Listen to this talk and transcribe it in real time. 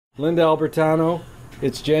Linda Albertano,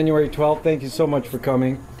 it's January 12th. Thank you so much for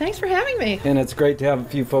coming. Thanks for having me. And it's great to have a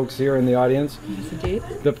few folks here in the audience. Yes, indeed.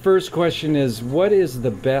 The first question is, what is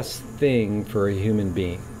the best thing for a human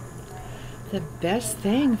being? The best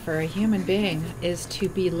thing for a human being is to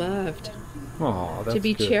be loved. Oh, that's to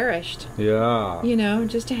be good. cherished. Yeah. You know,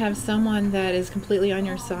 just to have someone that is completely on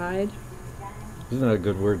your side. Isn't that a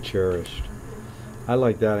good word, cherished? I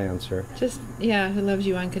like that answer. Just, yeah, who loves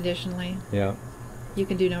you unconditionally. Yeah. You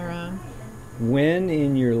can do no wrong. When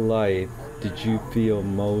in your life did you feel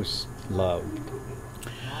most loved?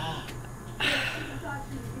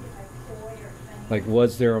 Like,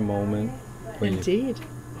 was there a moment? Indeed.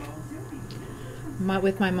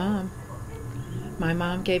 With my mom. My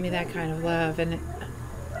mom gave me that kind of love, and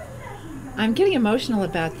I'm getting emotional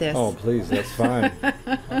about this. Oh, please, that's fine.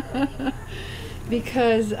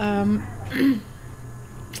 Because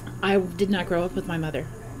I did not grow up with my mother.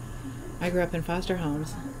 I grew up in foster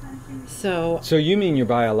homes. So you mean your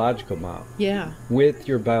biological mom? Yeah. With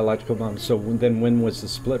your biological mom. So then when was the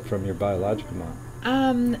split from your biological mom?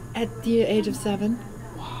 At the age of 7.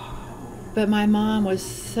 Wow. But my mom was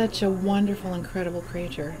such a wonderful, incredible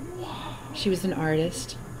creature. Wow. She was an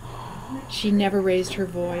artist. She never raised her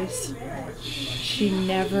voice. She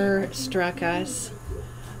never struck us.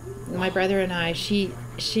 My brother and I, she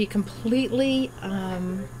completely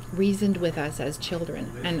reasoned with us as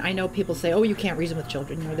children. And I know people say, "Oh, you can't reason with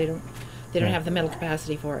children. You know, they don't have the mental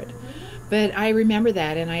capacity for it." But I remember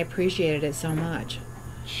that, and I appreciated it so much.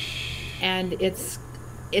 And it's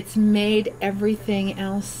made everything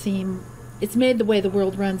else seem. It's made the way the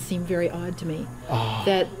world runs seem very odd to me. Oh.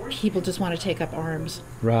 That people just want to take up arms.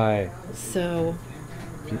 Right. So.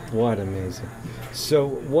 What amazing. So,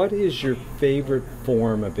 what is your favorite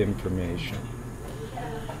form of information?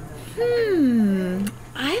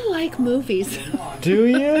 I like movies. Do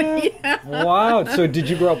you? Yeah. Wow. So, did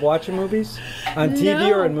you grow up watching movies? On TV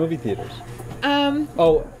or in movie theaters?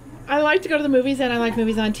 I like to go to the movies, and I like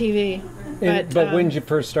movies on TV. But when did you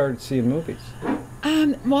first start seeing movies?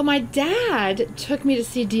 Well, my dad took me to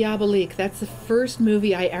see Diabolique. That's the first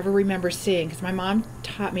movie I ever remember seeing, because my mom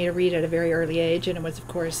taught me to read at a very early age, and it was, of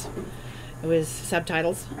course,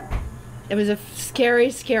 subtitles. It was a scary,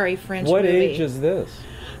 scary French movie. What age is this?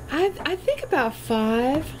 I think about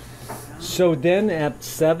 5. So then at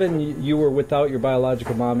 7, you were without your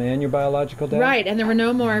biological mom and your biological dad? Right, and there were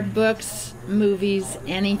no more books, movies,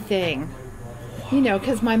 anything. You know,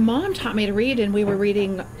 because my mom taught me to read, and we were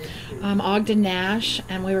reading Ogden Nash,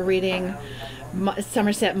 and we were reading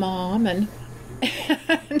Somerset Maugham,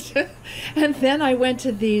 and then I went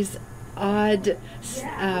to these odd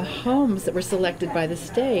homes that were selected by the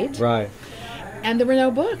state. Right. And there were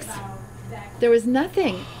no books. There was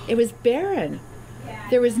nothing. It was barren.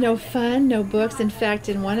 There was no fun, no books. In fact,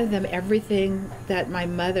 in one of them, everything that my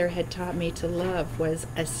mother had taught me to love was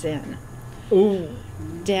a sin. Ooh.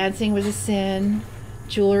 Dancing was a sin.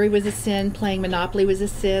 Jewelry was a sin. Playing Monopoly was a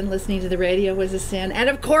sin. Listening to the radio was a sin. And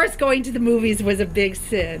of course, going to the movies was a big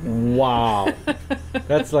sin. Wow.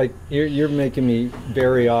 That's like, you're making me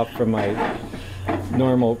vary off from my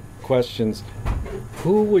normal questions.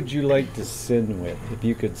 Who would you like to sin with if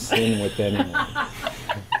you could sin with anyone?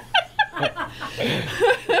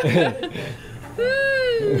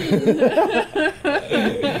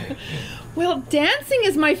 Well, dancing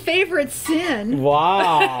is my favorite sin.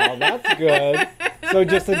 Wow, that's good. So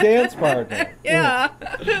just a dance partner. Yeah.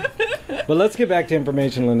 But let's get back to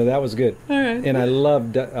information, Linda. That was good. All right. And I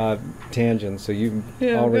loved tangents, so you've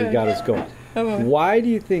already good. got us going. Okay. Why do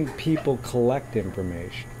you think people collect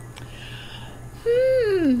information?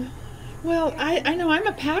 Well, I know I'm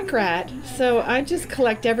a pack rat, so I just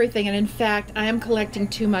collect everything. And in fact, I am collecting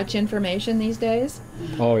too much information these days.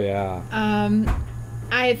 Oh, yeah.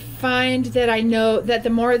 I find that I know that the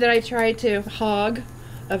more that I try to hog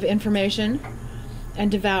of information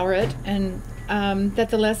and devour it, and that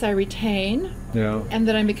the less I retain, and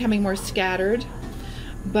that I'm becoming more scattered.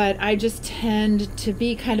 But I just tend to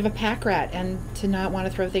be kind of a pack rat and to not want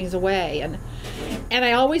to throw things away. And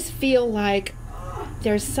I always feel like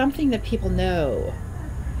there's something that people know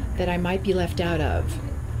that I might be left out of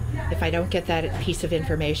if I don't get that piece of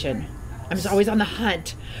information. I'm always on the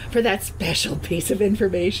hunt for that special piece of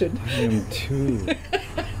information. I am too.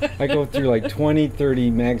 I go through like 20, 30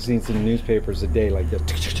 magazines and newspapers a day, like this,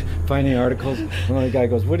 finding articles. And the guy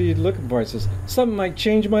goes, "What are you looking for?" I says, "Something might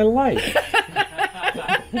change my life."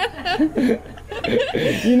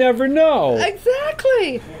 You never know.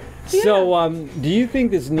 Exactly. Yeah. So, do you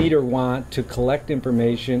think this need or want to collect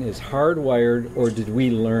information is hardwired, or did we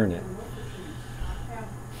learn it?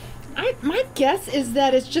 My guess is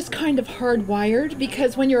that it's just kind of hardwired,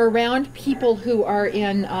 because when you're around people who are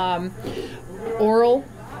in oral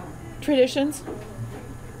traditions,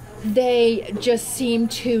 they just seem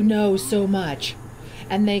to know so much,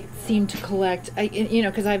 and they seem to collect.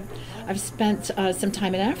 Because I've spent some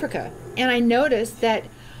time in Africa, and I noticed that,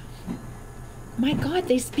 my God,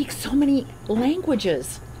 they speak so many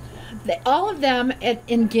languages. All of them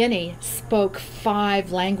in Guinea spoke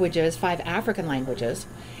 5 African languages,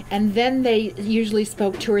 and then they usually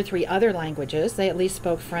spoke 2 or 3 other languages. They at least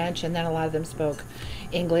spoke French, and then a lot of them spoke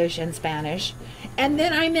English and Spanish. And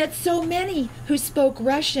then I met so many who spoke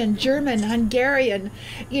Russian, German, Hungarian,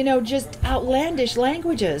 just outlandish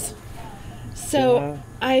languages. So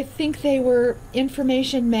I think they were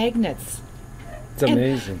information magnets. It's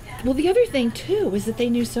amazing. Well, the other thing, too, was that they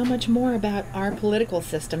knew so much more about our political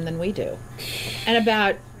system than we do. And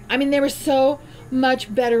they were so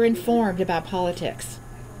much better informed about politics.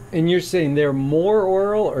 And you're saying they're more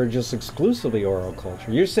oral or just exclusively oral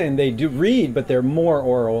culture? You're saying they do read, but they're more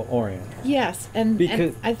oral oriented. Yes, and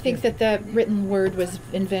I think that the written word was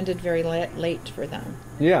invented very late for them.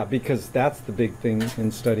 Yeah, because that's the big thing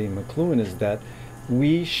in studying McLuhan, is that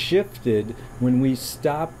we shifted when we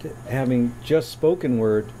stopped having just spoken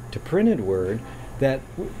word to printed word, that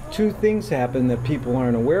 2 things happened that people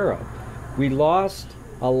aren't aware of. We lost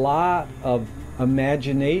a lot of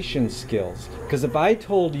imagination skills, because if I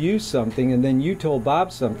told you something and then you told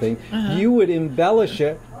Bob something, you would embellish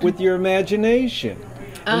it with your imagination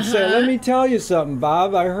and say, let me tell you something,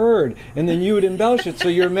 Bob, I heard, and then you would embellish it, so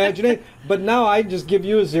your imagination. But now I just give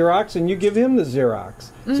you a Xerox and you give him the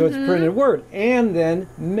Xerox, so it's printed word. And then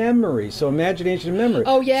memory, so imagination and memory.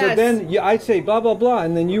 Oh, yes. So then I say blah blah blah,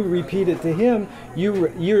 and then you repeat it to him. You're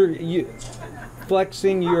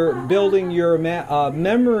flexing, you're building your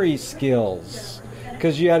memory skills,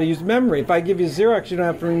 because you got to use memory. If I give you Xerox, you don't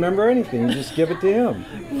have to remember anything. You just give it to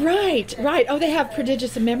him. Right. Oh, they have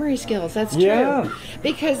prodigious memory skills. That's true. Yeah.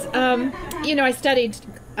 Because, I studied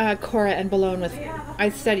Kora and Bologna I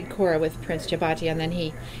studied Kora with Prince Jabati, and then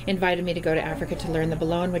he invited me to go to Africa to learn the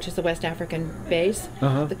Bologna, which is the West African base.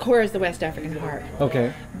 The Kora is the West African harp.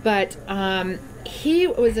 Okay. But he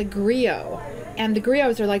was a griot, and the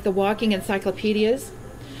griots are like the walking encyclopedias.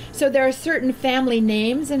 So there are certain family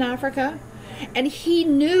names in Africa, and he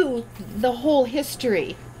knew the whole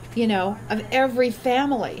history, of every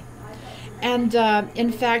family. And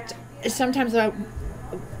in fact, sometimes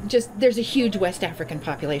there's a huge West African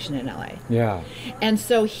population in LA. Yeah. And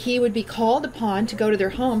so he would be called upon to go to their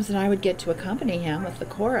homes, and I would get to accompany him with the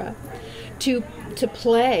Kora to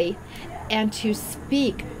play and to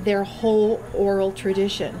speak their whole oral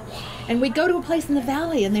tradition. And we'd go to a place in the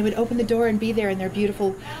valley, and they would open the door and be there in their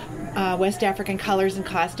beautiful West African colors and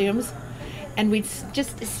costumes. And we'd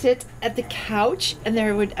just sit at the couch, and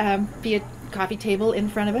there would be a coffee table in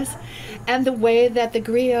front of us. And the way that the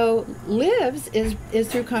griot lives is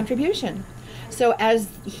through contribution. So as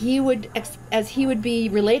he would be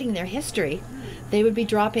relating their history, they would be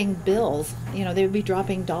dropping bills. They would be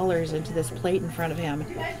dropping dollars into this plate in front of him.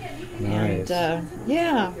 Nice. And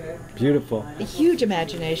yeah. Beautiful. A huge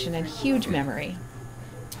imagination and huge memory.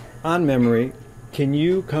 On memory, can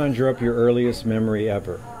you conjure up your earliest memory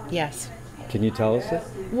ever? Yes. Can you tell us it?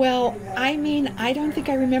 Well, I don't think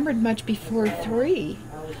I remembered much before 3,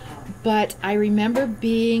 but I remember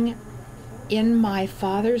being in my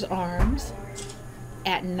father's arms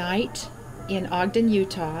at night in Ogden,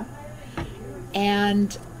 Utah,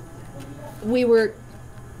 and we were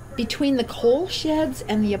between the coal sheds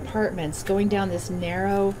and the apartments going down this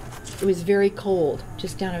narrow, it was very cold,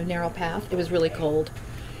 just down a narrow path. It was really cold.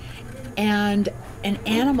 And an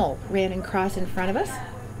animal ran across in front of us,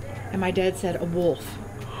 and my dad said, "A wolf."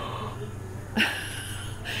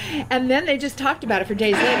 And then they just talked about it for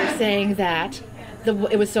days later, saying that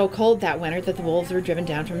it was so cold that winter that the wolves were driven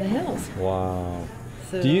down from the hills. Wow.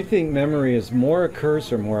 So, do you think memory is more a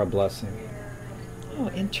curse or more a blessing? Oh,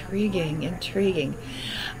 intriguing.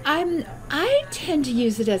 I tend to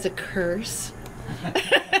use it as a curse.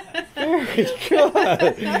 Very good.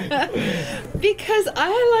 Because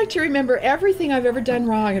I like to remember everything I've ever done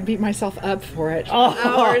wrong and beat myself up for it.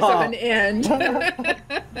 Hours of an end.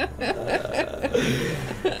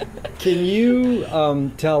 Can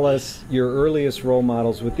you tell us your earliest role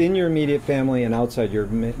models within your immediate family and outside your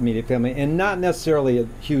immediate family, and not necessarily a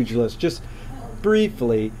huge list, just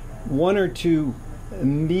briefly, 1 or 2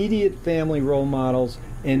 immediate family role models,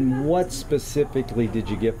 and what specifically did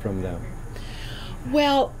you get from them?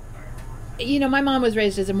 Well, my mom was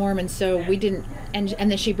raised as a Mormon, so we didn't, and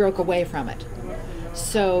then she broke away from it.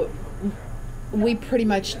 So we pretty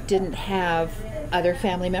much didn't have other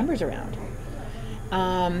family members around.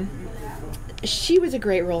 she was a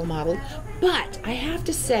great role model. But I have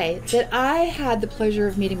to say that I had the pleasure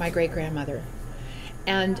of meeting my great-grandmother.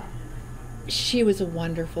 And she was a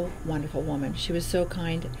wonderful, wonderful woman. She was so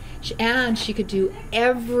kind. And she could do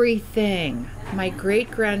everything. My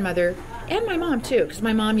great-grandmother, and my mom too, because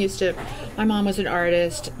my mom was an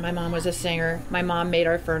artist, my mom was a singer, my mom made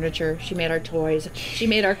our furniture, she made our toys, she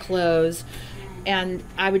made our clothes, and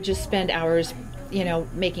I would just spend hours,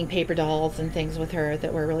 making paper dolls and things with her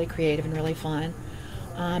that were really creative and really fun.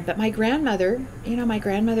 But my grandmother,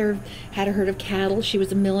 had a herd of cattle. She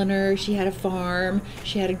was a milliner. She had a farm.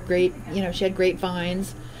 She had she had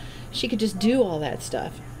grapevines. She could just do all that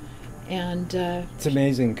stuff. And it's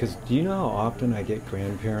amazing, because do you know how often I get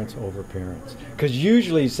grandparents over parents? Because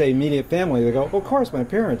usually, say immediate family, they go, of course, my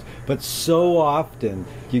parents. But so often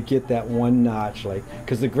you get that one notch,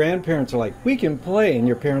 because the grandparents are like, we can play, and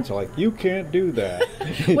your parents are like, you can't do that.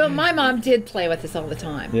 Well, my mom did play with us all the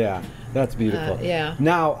time. Yeah, that's beautiful. Yeah.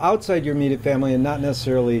 Now, outside your immediate family, and not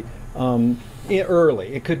necessarily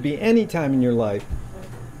early, it could be any time in your life,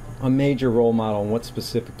 a major role model, and what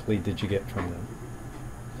specifically did you get from them?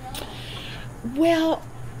 Well,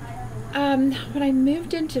 when I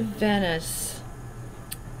moved into Venice...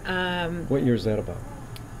 what year is that about?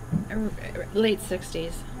 Late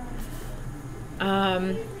 60s.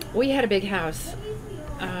 We had a big house.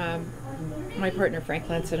 My partner Frank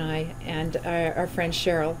Lentz and I, and our friend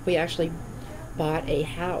Cheryl, we actually bought a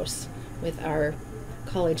house with our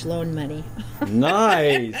college loan money.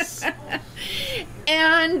 Nice!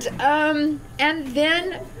 And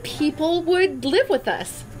then people would live with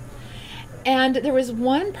us. And there was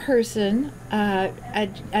one person, a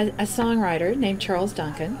songwriter named Charles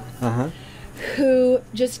Duncan, who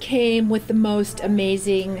just came with the most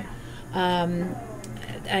amazing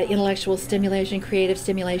intellectual stimulation, creative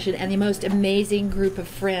stimulation, and the most amazing group of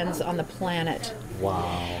friends on the planet.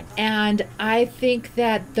 Wow. And I think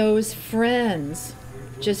that those friends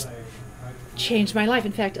just changed my life.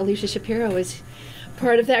 In fact, Alicia Shapiro is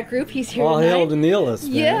part of that group. He's here all tonight. hail to Neelis,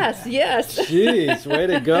 man. Yes. Jeez, way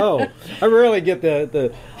to go. I rarely get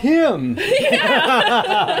the hymn.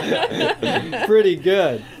 Pretty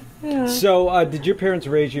good. Yeah. So, did your parents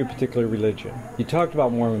raise you a particular religion? You talked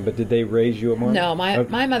about Mormon, but did they raise you a Mormon? No,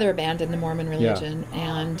 my mother abandoned the Mormon religion,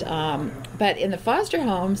 and but in the foster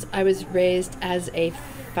homes, I was raised as a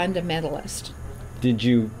fundamentalist. Did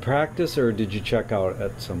you practice, or did you check out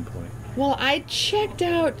at some point? Well, I checked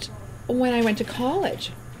out when I went to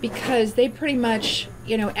college, because they pretty much,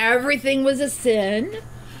 everything was a sin.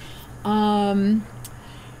 And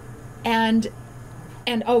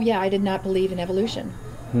oh yeah, I did not believe in evolution.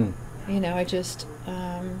 I just,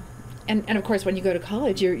 and of course when you go to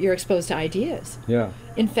college, you're exposed to ideas. Yeah.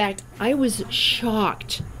 In fact, I was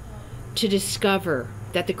shocked to discover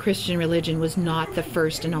that the Christian religion was not the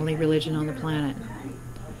first and only religion on the planet.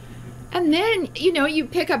 And then, you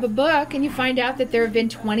pick up a book and you find out that there have been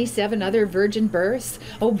 27 other virgin births.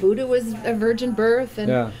 Oh, Buddha was a virgin birth.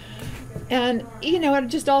 And it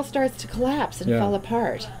just all starts to collapse and fall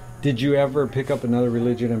apart. Did you ever pick up another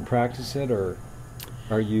religion and practice it, or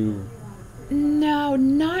are you... No,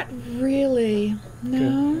 not really.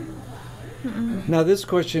 No. Now, this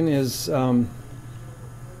question is, do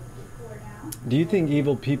you think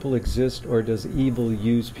evil people exist, or does evil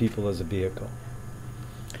use people as a vehicle?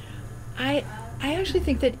 I actually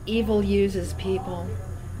think that evil uses people,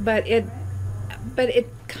 but it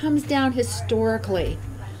comes down historically.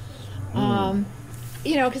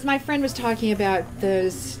 Because my friend was talking about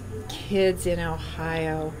those kids in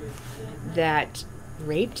Ohio that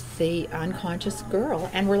raped the unconscious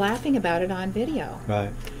girl, and were laughing about it on video.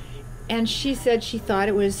 Right. And she said she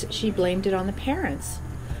blamed it on the parents.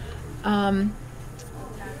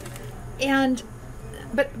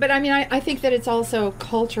 But I mean, I think that it's also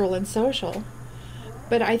cultural and social.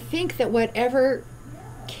 But I think that whatever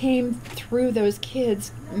came through those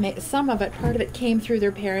kids, part of it came through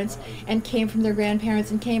their parents, and came from their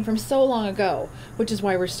grandparents, and came from so long ago, which is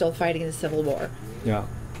why we're still fighting the Civil War. Yeah.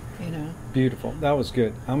 Beautiful. That was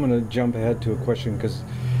good. I'm going to jump ahead to a question, because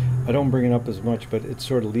I don't bring it up as much, but it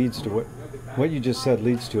sort of leads to what you just said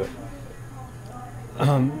leads to it.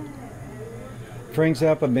 Frank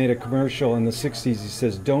Zappa made a commercial in the 60s. He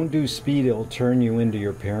says, don't do speed, it'll turn you into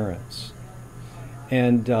your parents.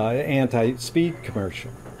 And anti-speed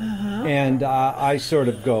commercial. And I sort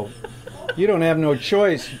of go, you don't have no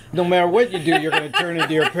choice. No matter what you do, you're going to turn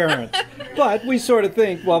into your parents. But we sort of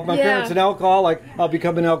think, well, if my parent's an alcoholic, I'll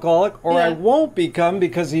become an alcoholic, or I won't become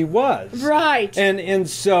because he was. Right. And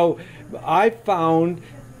so I found,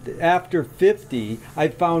 after 50, I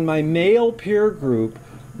found my male peer group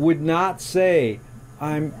would not say,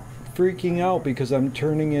 I'm freaking out because I'm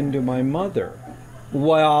turning into my mother.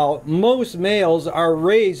 While most males are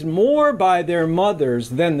raised more by their mothers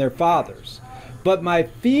than their fathers. But my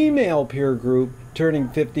female peer group turning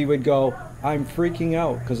 50 would go, I'm freaking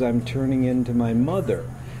out because I'm turning into my mother.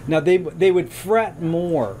 Now, they would fret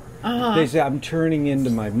more. They say, I'm turning into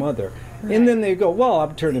my mother. Right. And then they go, well,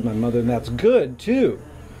 I'm turning my mother, and that's good, too.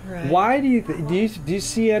 Right. Why do you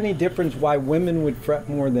see any difference why women would fret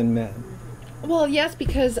more than men? Well, yes,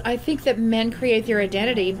 because I think that men create their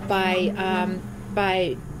identity by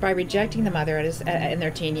rejecting the mother in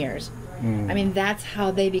their teen years. I mean, that's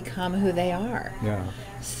how they become who they are. Yeah.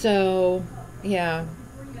 So, yeah,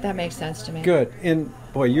 that makes sense to me. Good. And,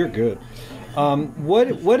 boy, you're good.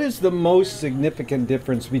 What is the most significant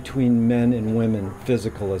difference between men and women,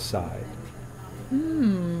 physical aside?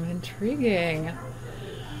 Intriguing.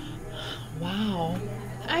 Wow.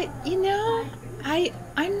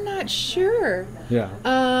 I'm not sure. Yeah.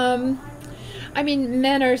 I mean,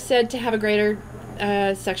 men are said to have a greater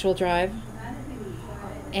sexual drive,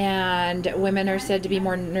 and women are said to be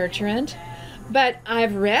more nurturant. But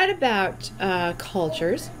I've read about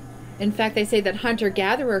cultures. In fact, they say that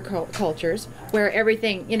hunter-gatherer cultures, where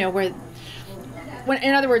everything, in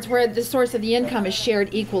other words, where the source of the income is shared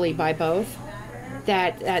equally by both,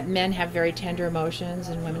 that men have very tender emotions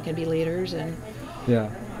and women can be leaders. And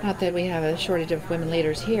not that we have a shortage of women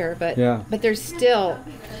leaders here, but there's still,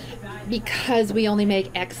 because we only make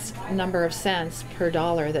X number of cents per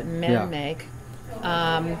dollar that men make,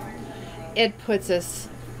 it puts us,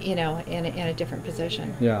 in a different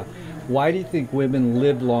position. Yeah. Why do you think women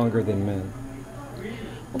live longer than men?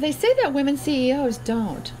 Well, they say that women CEOs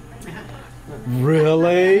don't.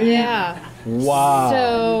 Really? Yeah.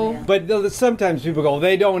 Wow. But sometimes people go,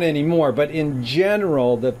 they don't anymore. But in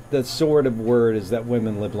general, the sort of word is that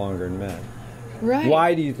women live longer than men. Right.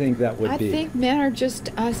 Why do you think that would be? I think men are just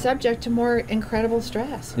subject to more incredible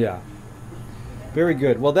stress. Yeah. Very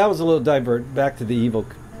good. Well, that was a little divert. Back to the evil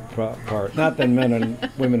part. Not that men and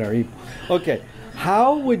women are evil. Okay.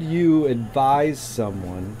 How would you advise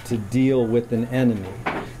someone to deal with an enemy?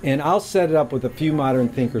 And I'll set it up with a few modern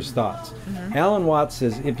thinkers' thoughts. Alan Watts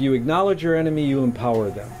says, if you acknowledge your enemy, you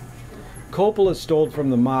empower them. Coppola stole from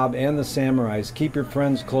the mob and the samurais, keep your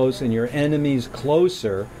friends close and your enemies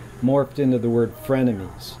closer, morphed into the word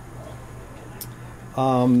frenemies.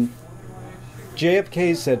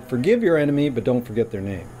 JFK said, forgive your enemy, but don't forget their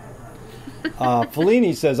name.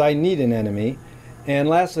 Fellini says, I need an enemy. And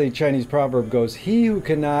lastly, a Chinese proverb goes, he who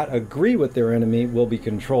cannot agree with their enemy will be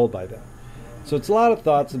controlled by them. So it's a lot of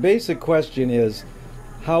thoughts. The basic question is,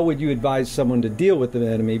 how would you advise someone to deal with an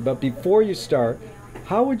enemy? But before you start,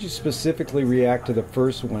 how would you specifically react to the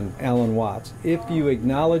first one, Alan Watts? If you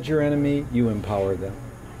acknowledge your enemy, you empower them.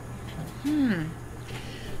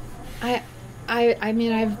 I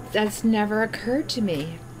mean, that's never occurred to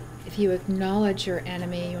me. If you acknowledge your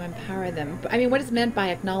enemy, you empower them. I mean, what is meant by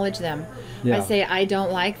acknowledge them? Yeah. I say, I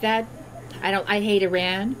don't like that. I hate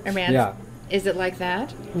Iran. Is it like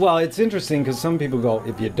that? Well, it's interesting because some people go,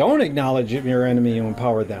 if you don't acknowledge your enemy, you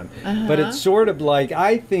empower them. But it's sort of like,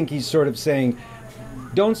 I think he's sort of saying,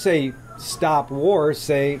 don't say stop war,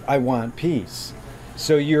 say I want peace.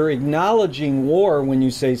 So you're acknowledging war when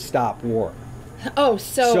you say stop war. Oh,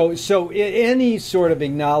 so any sort of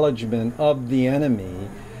acknowledgement of the enemy,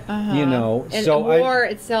 and so war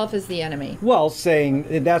itself is the enemy. Well,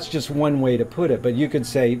 saying that's just one way to put it, but you could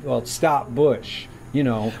say, well, stop Bush.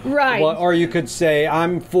 Right. Well, or you could say,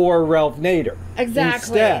 I'm for Ralph Nader.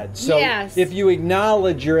 Exactly. Instead. So if you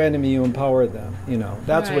acknowledge your enemy, you empower them.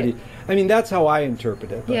 That's what that's how I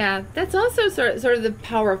interpret it. But. Yeah, that's also sort of the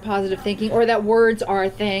power of positive thinking, or that words are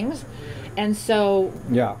things. And so,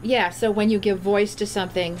 so when you give voice to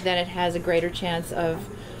something, then it has a greater chance of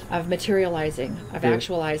materializing, of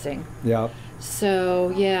actualizing. Yeah.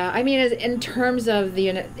 So, I mean, in terms of the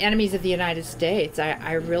enemies of the United States,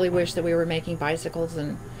 I really wish that we were making bicycles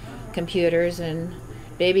and computers and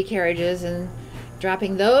baby carriages and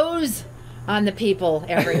dropping those on the people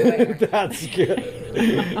everywhere. That's good.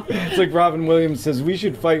 It's like Robin Williams says, we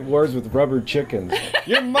should fight wars with rubber chickens.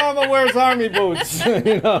 Your mama wears army boots. But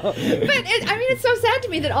it's so sad to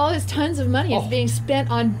me that all this tons of money is being spent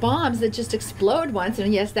on bombs that just explode once.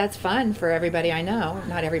 And yes, that's fun for everybody I know.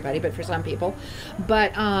 Not everybody, but for some people.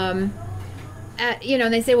 But, and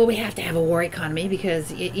they say, well, we have to have a war economy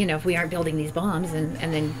because, if we aren't building these bombs and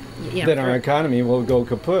then, then our economy will go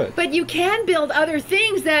kaput. But you can build other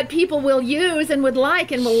things that people will use and would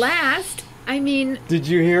like and will last. I mean... Did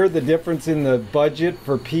you hear the difference in the budget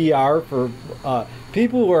for PR for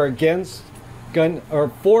people who are against gun or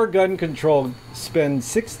for gun control spend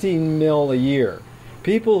 $16 million a year.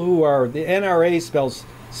 People who are, the NRA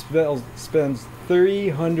spends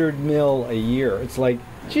 300 mil a year. It's like,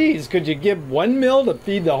 geez, could you give 1 mil to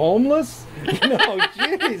feed the homeless?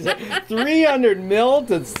 Geez, 300 mil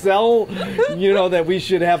to sell, that we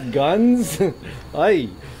should have guns? Aye.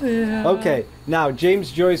 Yeah. Okay, now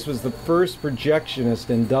James Joyce was the first projectionist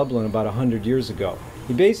in Dublin about 100 years ago.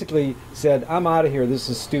 He basically said, I'm out of here, this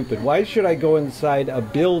is stupid. Why should I go inside a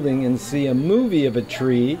building and see a movie of a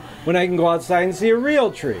tree when I can go outside and see a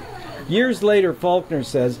real tree? Years later, Faulkner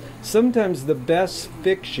says, sometimes the best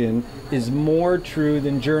fiction is more true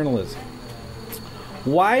than journalism.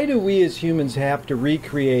 Why do we as humans have to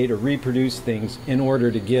recreate or reproduce things in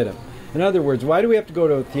order to get them? In other words, why do we have to go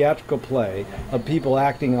to a theatrical play of people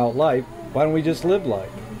acting out life? Why don't we just live life?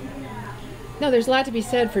 No, there's a lot to be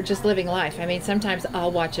said for just living life. I mean, sometimes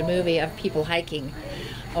I'll watch a movie of people hiking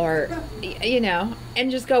or,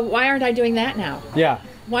 and just go, why aren't I doing that now? Yeah.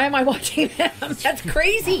 Why am I watching them? That's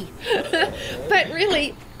crazy. But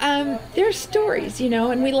really, they're stories,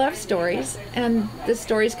 and we love stories, and the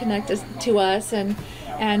stories connect us to us, and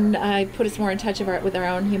put us more in touch with our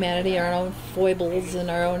own humanity, our own foibles, and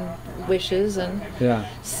our own wishes, and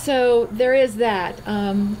so there is that.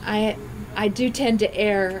 I do tend to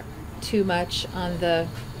err too much on the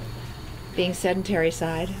being sedentary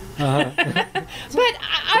side. But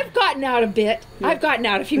I've gotten out a bit. I've gotten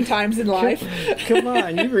out a few times in life. Come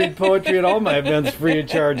on, you read poetry at all my events free of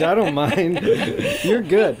charge. I don't mind. You're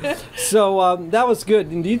good. So that was good.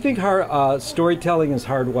 And do you think storytelling is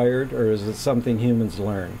hardwired, or is it something humans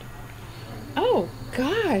learned? Oh,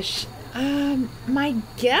 gosh. My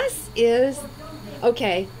guess is,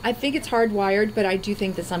 okay, I think it's hardwired, but I do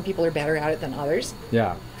think that some people are better at it than others.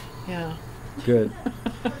 Yeah. Yeah. Good.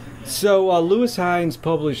 So Lewis Hines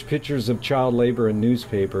published pictures of child labor in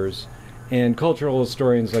newspapers, and cultural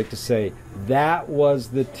historians like to say that was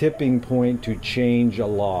the tipping point to change a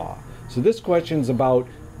law. So this question's about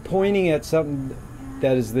pointing at something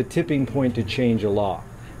that is the tipping point to change a law.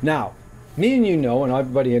 Now, me and and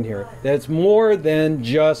everybody in here, that it's more than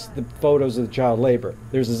just the photos of the child labor.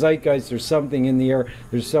 There's a zeitgeist, there's something in the air,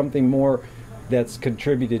 there's something more that's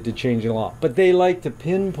contributed to changing the law. But they like to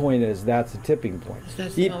pinpoint it as that's the tipping point.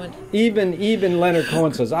 That's the moment. Even Leonard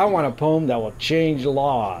Cohen says, I want a poem that will change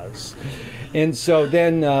laws. And so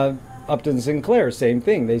then Upton Sinclair, same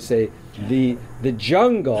thing. They say the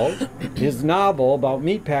Jungle, his novel about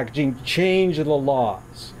meat packaging, changed the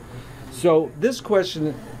laws. So this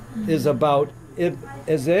question is about,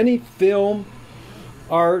 has any film,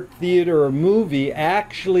 art, theater, or movie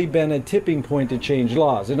actually been a tipping point to change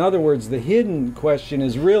laws? In other words, the hidden question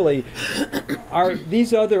is really, are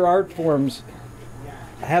these other art forms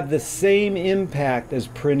have the same impact as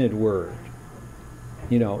printed word?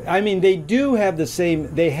 They do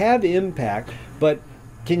have they have impact, but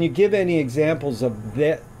can you give any examples of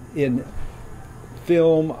that in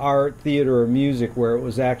film, art, theater, or music where it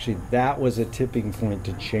was actually, that was a tipping point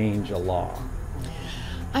to change a law?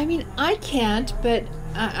 I mean, I can't, but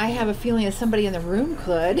I have a feeling that somebody in the room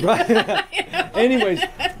could. Right. Anyways,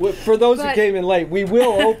 for those who came in late, we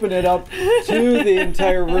will open it up to the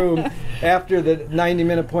entire room after the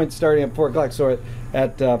 90-minute point starting at 4 o'clock, so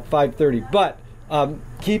at 5:30. But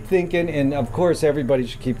keep thinking, and of course, everybody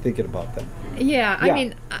should keep thinking about them. Yeah, I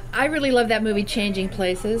mean, I really love that movie, Trading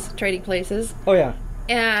Places. Oh, yeah.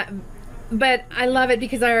 But I love it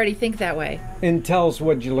because I already think that way. And tell us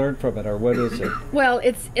what you learned from it, or what is it? Well,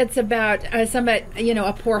 it's about somebody,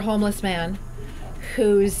 a poor homeless man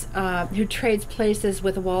who trades places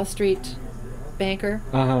with a Wall Street banker,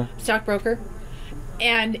 stockbroker,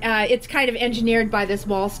 and it's kind of engineered by this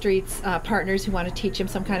Wall Street's partners who want to teach him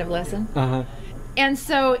some kind of lesson. And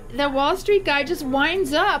so the Wall Street guy just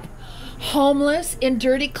winds up homeless, in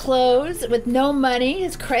dirty clothes, with no money.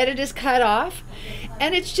 His credit is cut off,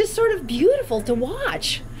 and it's just sort of beautiful to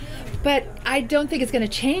watch. But I don't think it's going to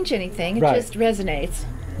change anything. It just resonates.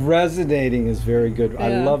 Resonating is very good. Yeah.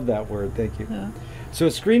 I love that word. Thank you. Yeah. So a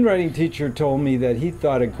screenwriting teacher told me that he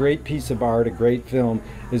thought a great piece of art, a great film,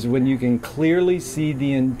 is when you can clearly see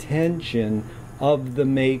the intention of the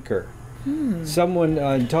maker.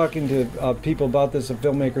 Someone talking to people about this, a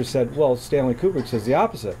filmmaker said, well, Stanley Kubrick says the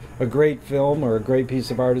opposite. A great film or a great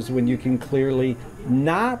piece of art is when you can clearly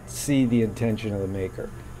not see the intention of the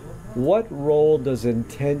maker. What role does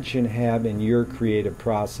intention have in your creative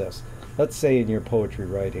process? Let's say in your poetry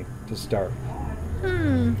writing, to start.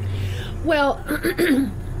 Well,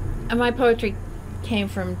 my poetry came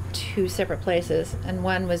from two separate places, and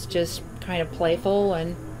one was just kind of playful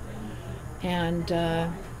and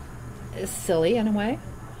silly in a way,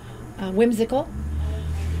 whimsical.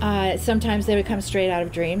 Sometimes they would come straight out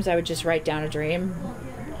of dreams. I would just write down a dream.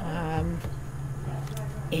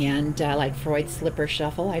 And like Freud's Slipper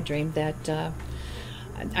Shuffle, I dreamed that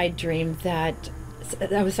I dreamed that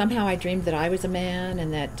I was a man,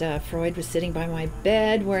 and that Freud was sitting by my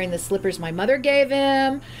bed wearing the slippers my mother gave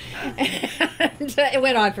him, and it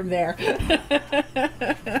went on from there.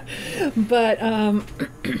 But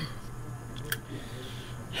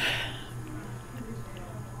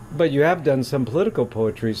but you have done some political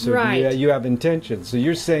poetry, so right. you have intention. So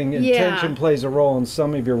you're saying intention plays a role in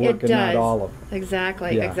some of your work and not all of it.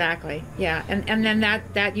 Exactly, exactly. Yeah, and then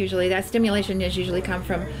that usually, that stimulation has usually come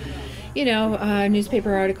from, you know, a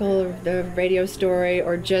newspaper article or the radio story,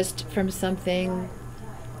 or just from something.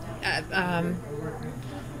 I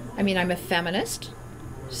mean, I'm a feminist,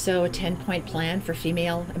 so a 10-point plan for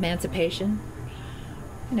female emancipation.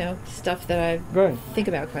 You know, stuff that I think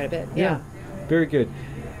about quite a bit. Yeah. Very good.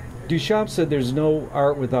 Duchamp said there's no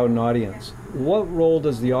art without an audience. What role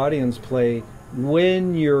does the audience play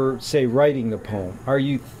when you're, say, writing the poem? Are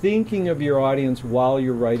you thinking of your audience while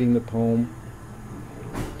you're writing the poem?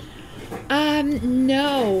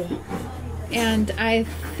 No. And I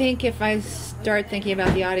think if I start thinking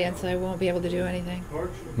about the audience, I won't be able to do anything.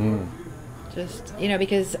 Just, you know,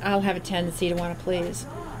 because I'll have a tendency to want to please,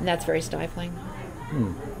 and that's very stifling.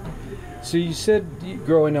 So you said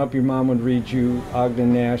growing up your mom would read you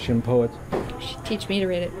Ogden Nash and poets. She'd teach me to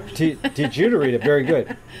read it. Teach you to read it, very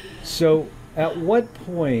good. So at what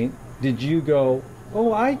point did you go,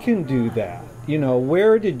 oh, I can do that? You know,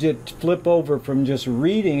 where did it flip over from just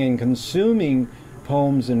reading and consuming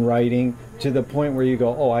poems and writing to the point where you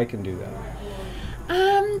go, oh, I can do that?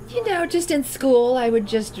 You know, just in school, I would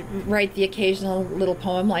just write the occasional little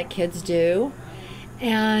poem like kids do.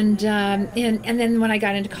 And then when I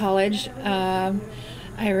got into college, I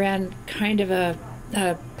ran kind of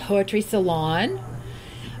a poetry salon.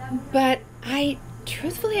 But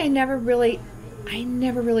truthfully, I never really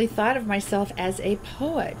thought of myself as a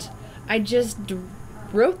poet. I just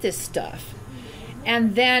wrote this stuff.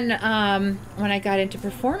 And then when I got into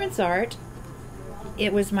performance art,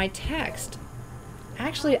 it was my text.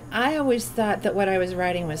 Actually, I always thought that what I was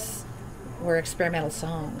writing were experimental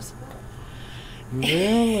songs.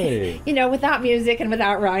 Really? You know, without music and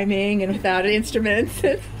without rhyming and without instruments.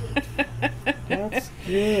 That's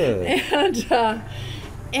good.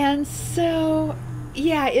 And so,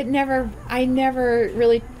 yeah, I never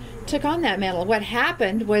really took on that mantle. What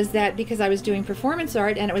happened was that because I was doing performance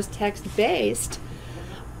art and it was text-based,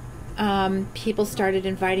 people started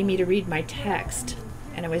inviting me to read my text.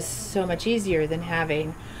 And it was so much easier than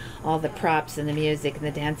having all the props and the music and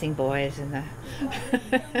the dancing boys and the...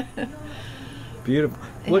 Beautiful.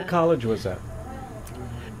 What college was that?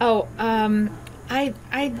 Oh, I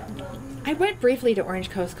went briefly to Orange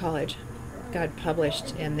Coast College. Got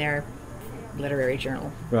published in their literary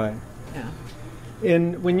journal. Right. Yeah.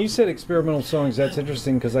 And when you said experimental songs, that's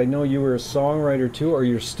interesting because I know you were a songwriter too, or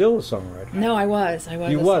you're still a songwriter. No, I was.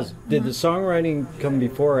 You was. Did the songwriting come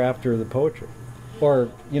before or after the poetry? Or,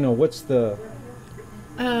 you know, what's the...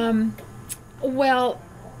 Well,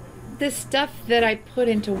 the stuff that I put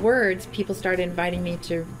into words, people started inviting me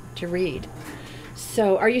to read.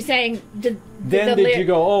 So, are you saying... Did you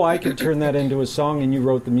go, oh, I could turn that into a song, and you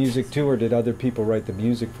wrote the music too, or did other people write the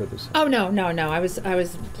music for the song? Oh, no. I was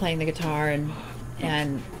playing the guitar and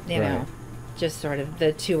you know, just sort of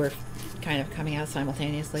the two were kind of coming out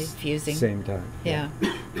simultaneously, fusing. Same time. Yeah.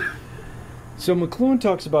 So McLuhan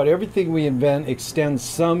talks about everything we invent extends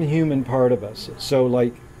some human part of us. So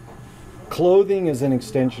like clothing is an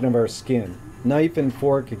extension of our skin. Knife and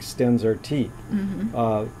fork extends our teeth.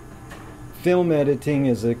 Mm-hmm. Film editing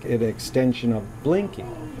is an extension of blinking.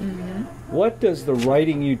 Mm-hmm. What does the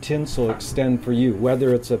writing utensil extend for you,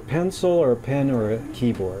 whether it's a pencil or a pen or a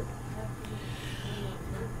keyboard?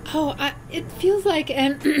 Oh, it feels like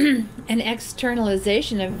an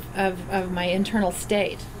externalization of my internal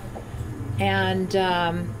state. And,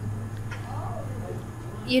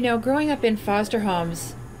 you know, growing up in foster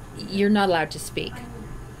homes, you're not allowed to speak.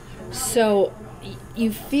 So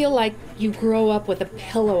you feel like you grow up with a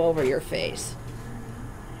pillow over your face.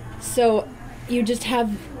 So you just have,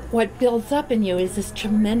 what builds up in you is this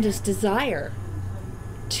tremendous desire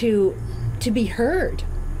to be heard,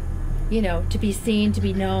 you know, to be seen, to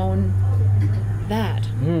be known, that.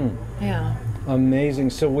 Yeah. Amazing.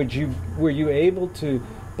 So were you able to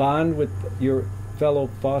bond with your fellow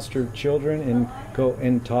foster children and go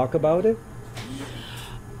and talk about it?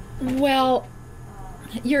 Well,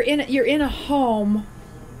 you're in a home,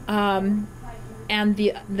 and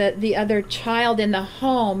the other child in the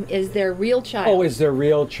home is their real child. Oh, is their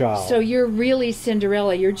real child. So you're really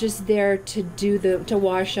Cinderella. You're just there to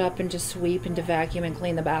wash up and to sweep and to vacuum and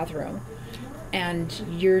clean the bathroom. and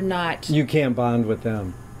you're not. You can't bond with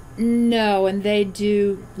them. No, and they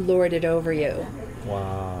do lord it over you.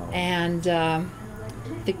 Wow. And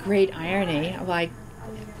the great irony,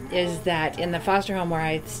 is that in the foster home where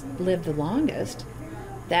I lived the longest,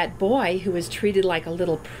 that boy who was treated like a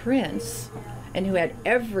little prince and who had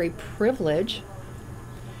every privilege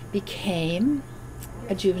became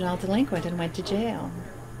a juvenile delinquent and went to jail.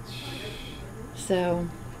 So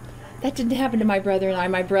that didn't happen to my brother and I.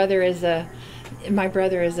 My brother is a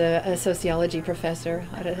sociology professor.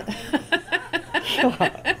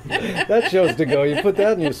 That shows to go. You put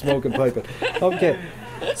that in your smoking pipe. Okay.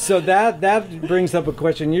 So that brings up a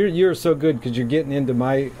question. You're so good because you're getting into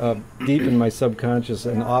my deep in my subconscious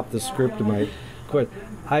and off the script of my question.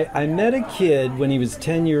 I met a kid when he was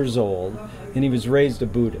 10 years old, and he was raised a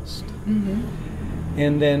Buddhist. Mm-hmm.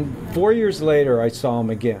 And then 4 years later, I saw him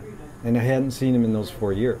again, and I hadn't seen him in those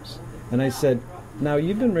 4 years. And I said, "Now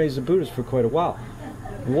you've been raised a Buddhist for quite a while.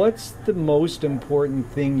 What's the most important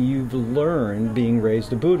thing you've learned being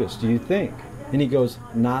raised a Buddhist, do you think?" And he goes,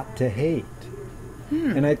 "Not to hate."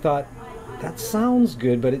 And I thought, that sounds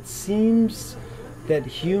good, but it seems that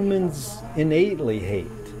humans innately hate.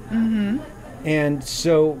 Mm-hmm. And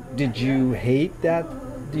so, did you hate that?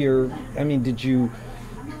 Did you,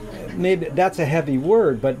 maybe that's a heavy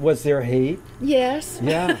word, but was there hate? Yes.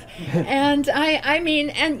 Yeah. And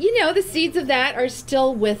the seeds of that are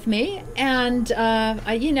still with me. And,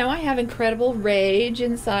 I have incredible rage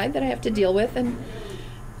inside that I have to deal with.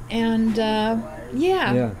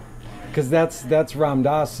 Yeah. Because that's Ram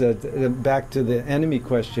Dass said, back to the enemy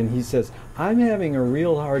question, he says, "I'm having a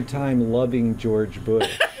real hard time loving George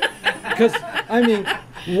Bush." Because,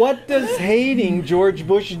 what does hating George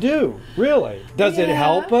Bush do, really? Does it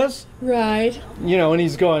help us? Right. And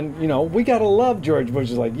he's going, we got to love George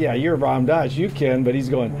Bush. Is like, yeah, you're Ram Dass, you can, but he's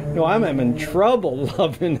going, no, I'm having trouble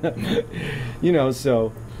loving him.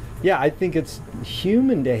 So, yeah, I think it's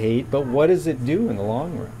human to hate, but what does it do in the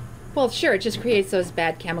long run? Well, sure, it just creates those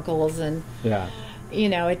bad chemicals and, yeah.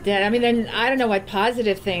 Then I don't know what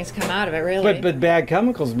positive things come out of it, really. But bad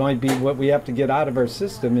chemicals might be what we have to get out of our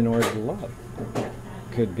system in order to love.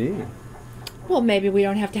 Could be. Well, maybe we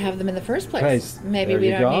don't have to have them in the first place. Maybe we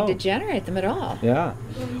don't need to generate them at all. Yeah.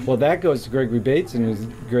 Well, that goes to Gregory Bateson, who's a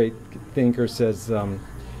great thinker, says,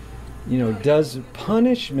 does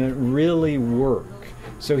punishment really work?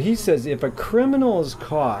 So he says if a criminal is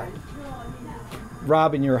caught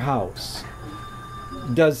robbing your house,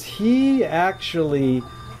 does he actually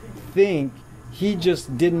think he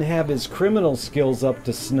just didn't have his criminal skills up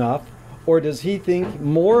to snuff, or does he think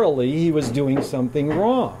morally he was doing something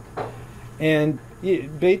wrong? And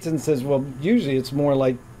Bateson says, well, usually it's more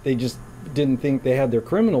like they just didn't think they had their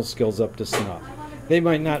criminal skills up to snuff. They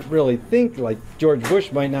might not really think, like George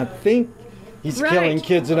Bush might not think he's killing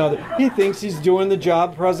kids and other. He thinks he's doing the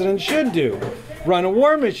job president should do. Run a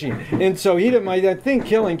war machine. And so he might not think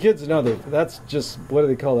killing kids and other. That's just, what do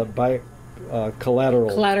they call that?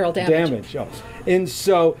 Collateral damage. Oh. And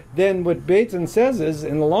so then what Bateson says is,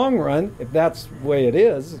 in the long run, if that's the way it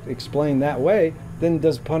is, explained that way, then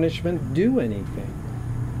does punishment do anything?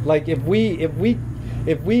 Like if we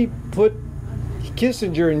put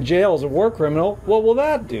Kissinger in jail as a war criminal, what will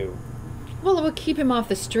that do? Well, it will keep him off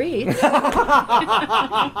the streets. Please.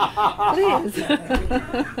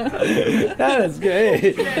 That is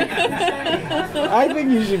good. I think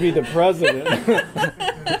you should be the president.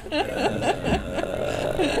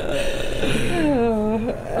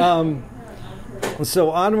 So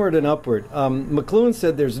onward and upward. McLuhan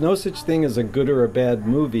said there's no such thing as a good or a bad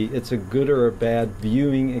movie. It's a good or a bad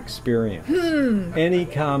viewing experience. Any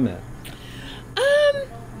comment?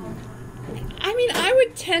 I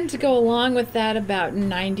would tend to go along with that about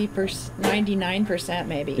 99%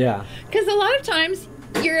 maybe. Yeah. Because a lot of times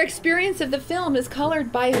your experience of the film is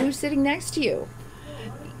colored by who's sitting next to you.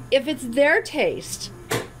 If it's their taste,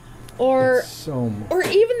 or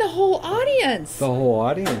even the whole audience. The whole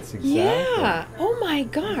audience, exactly. Yeah. Oh my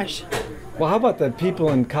gosh. Well, how about the people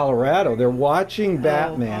in Colorado? They're watching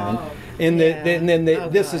Batman, and then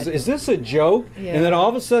is this a joke? Yeah. And then all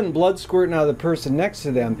of a sudden, blood squirting out of the person next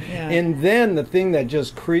to them. Yeah. And then the thing that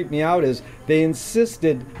just creeped me out is they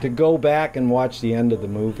insisted to go back and watch the end of the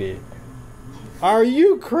movie. Are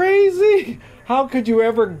you crazy? How could you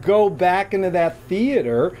ever go back into that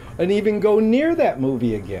theater and even go near that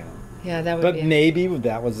movie again? Yeah, that would. But maybe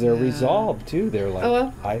that was their resolve too. They're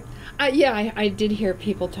like, I did hear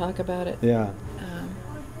people talk about it. Yeah.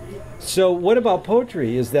 So what about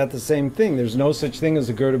poetry? Is that the same thing? There's no such thing as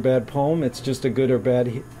a good or bad poem. It's just a good or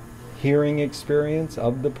bad hearing experience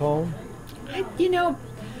of the poem.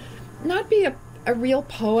 Not be a real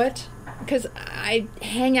poet because I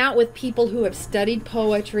hang out with people who have studied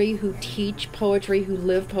poetry, who teach poetry, who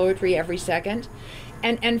live poetry every second.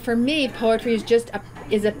 And for me, poetry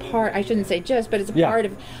is a part, I shouldn't say just, but it's a part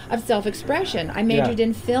of self-expression. I majored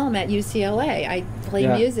in film at UCLA. I play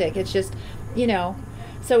music. It's just,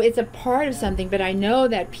 so it's a part of something. But I know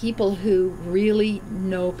that people who really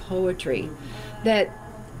know poetry, that,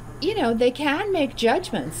 they can make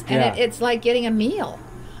judgments. And it's like getting a meal.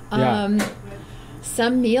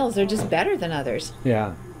 Some meals are just better than others.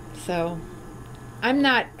 Yeah. So I'm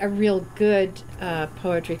not a real good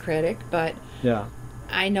poetry critic, but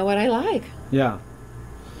I know what I like. Yeah.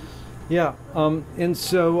 Yeah. And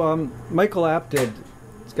so Michael Apted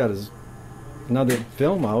has got another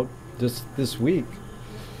film out this week.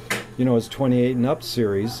 His 28 and Up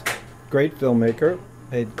series. Great filmmaker.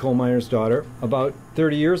 Played coal miner's daughter. About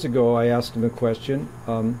 30 years ago, I asked him a question.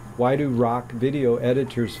 Why do rock video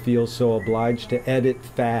editors feel so obliged to edit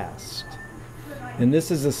fast? And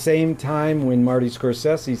this is the same time when Marty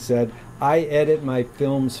Scorsese said, I edit my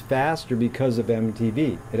films faster because of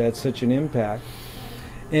MTV. It had such an impact.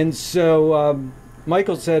 And so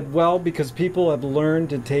Michael said, well, because people have learned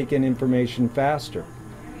to take in information faster.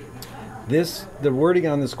 The wording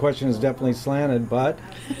on this question is definitely slanted, but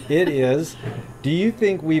it is, do you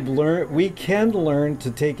think we can learn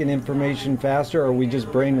to take in information faster, or are we just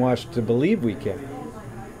brainwashed to believe we can?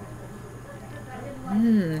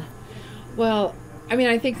 Well,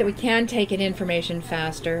 I think that we can take in information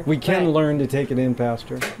faster. We can learn to take it in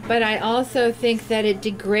faster. But I also think that it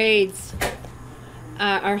degrades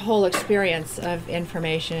our whole experience of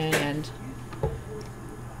information, and,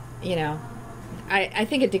 I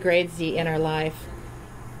think it degrades the inner life.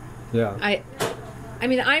 Yeah.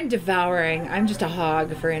 I'm devouring. I'm just a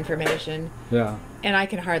hog for information. Yeah. And I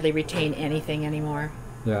can hardly retain anything anymore.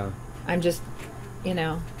 Yeah. I'm just,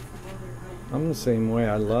 I'm the same way.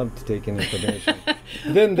 I love to take in information.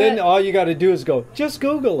 then all you got to do is go, just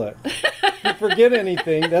Google it. You forget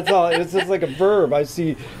anything. That's all. It's just like a verb. I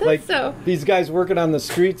see these guys working on the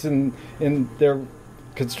streets and they're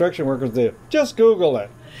construction workers. They just Google it.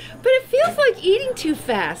 But it feels like eating too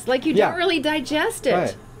fast. Like you don't really digest it.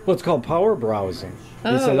 Right. Well, it's called power browsing.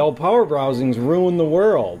 They said, power browsing's ruined the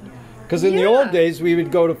world. Because in the old days, we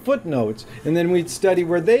would go to footnotes, and then we'd study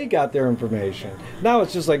where they got their information. Now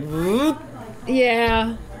it's just like...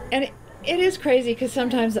 Yeah, and it is crazy, because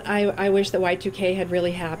sometimes I wish that Y2K had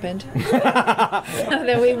really happened. So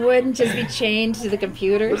that we wouldn't just be chained to the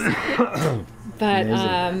computers. But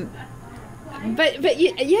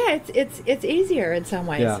it's easier in some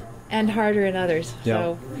ways, and harder in others. Yeah.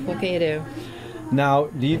 So what can you do? Now,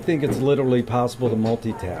 do you think it's literally possible to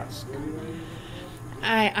multitask?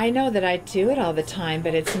 I know that I do it all the time,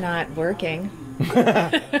 but it's not working.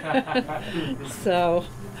 So,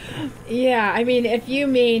 yeah, if you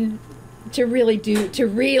mean to really do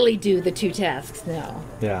the two tasks, no.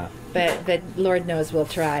 Yeah. But Lord knows we'll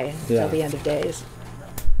try till the end of days.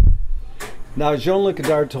 Now, Jean-Luc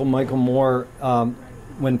Godard told Michael Moore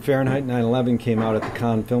when Fahrenheit 9/11 came out at the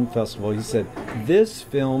Cannes Film Festival, he said, this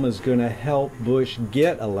film is going to help Bush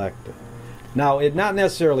get elected. Now, it not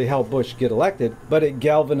necessarily helped Bush get elected, but it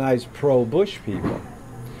galvanized pro-Bush people.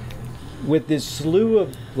 With this slew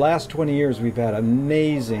of last 20 years, we've had an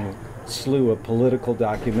amazing slew of political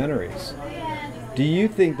documentaries. Do you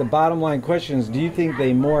think, the bottom line question is, do you think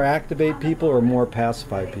they more activate people or more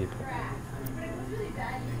pacify people?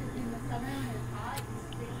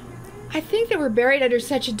 I think that we're buried under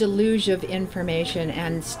such a deluge of information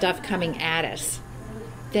and stuff coming at us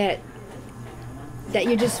that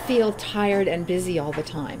you just feel tired and busy all the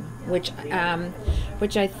time, which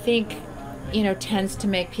I think tends to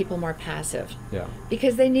make people more passive. Yeah.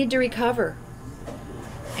 Because they need to recover,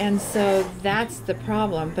 and so that's the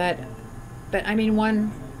problem. But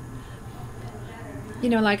one,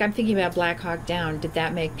 like I'm thinking about Black Hawk Down. Did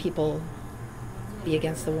that make people be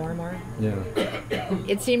against the war more? Yeah.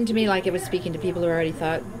 It seemed to me like it was speaking to people who already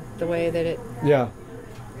thought the way that it... Yeah.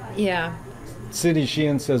 Yeah. Cindy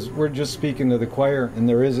Sheehan says, we're just speaking to the choir, and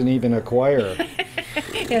there isn't even a choir.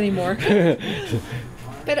 Anymore.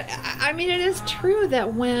 But, it is true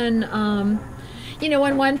that when,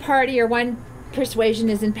 when one party or one persuasion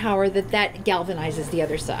is in power, that galvanizes the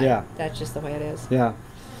other side. Yeah. That's just the way it is. Yeah.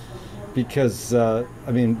 Because,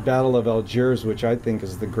 Battle of Algiers, which I think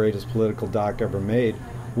is the greatest political doc ever made,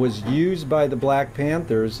 was used by the Black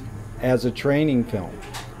Panthers as a training film.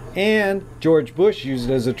 And George Bush used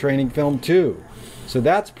it as a training film, too. So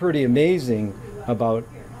that's pretty amazing about,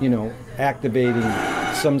 activating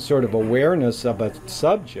some sort of awareness of a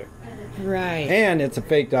subject. Right. And it's a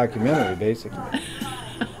fake documentary, basically,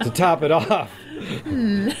 to top it off.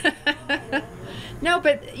 No,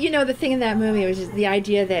 but you know, the thing in that movie was just the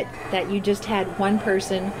idea that you just had one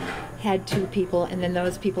person had two people, and then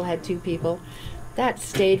those people had two people. That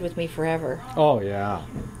stayed with me forever. Oh yeah,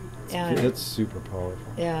 And, it's super powerful.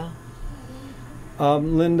 yeah.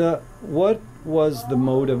 Linda, what was the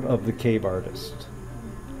motive of the cave artist?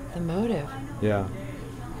 The motive. Yeah.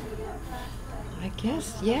 I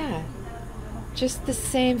guess, yeah. Just the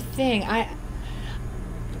same thing.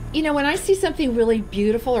 You know, when I see something really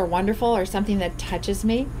beautiful or wonderful or something that touches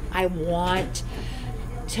me, I want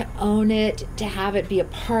to own it, to have it be a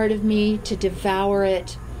part of me, to devour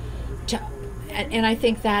it. And I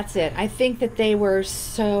think that's it. I think that they were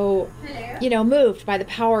so, you know, moved by the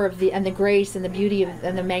power of the grace and the beauty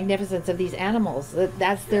and the magnificence of these animals.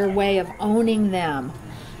 That's their way of owning them.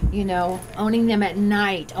 You know, owning them at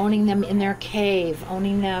night, owning them in their cave,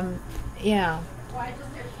 owning them, yeah.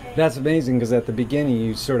 That's amazing, because at the beginning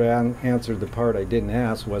you sort of answered the part I didn't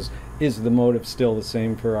ask, is the motive still the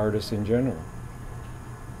same for artists in general?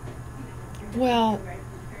 Well,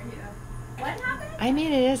 I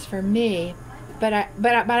mean, it is for me, but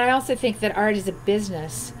I also think that art is a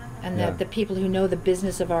business, and that the people who know the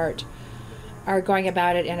business of art are going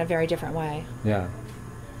about it in a very different way. Yeah.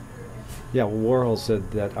 Yeah, Warhol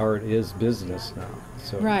said that art is business now.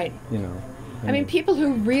 So, right. You know. I mean, people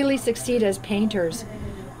who really succeed as painters,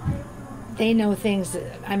 they know things.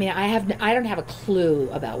 I mean, I don't have a clue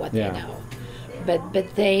about what they know, but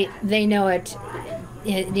they know it,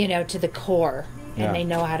 you know, to the core, and they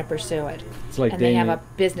know how to pursue it. It's like and Damien, they have a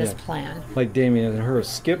business plan. Like Damien and her,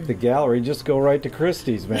 skip the gallery, just go right to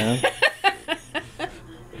Christie's, man.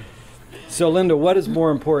 So, Linda, what is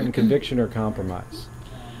more important, conviction or compromise?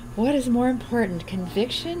 What is more important,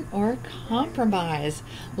 conviction or compromise?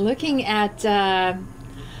 Looking at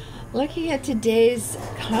today's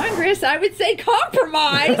Congress, I would say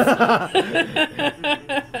compromise.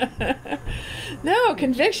 No,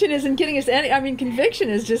 conviction isn't getting us any. I mean, conviction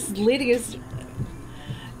is just leading us.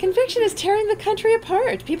 Conviction is tearing the country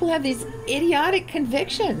apart. People have these idiotic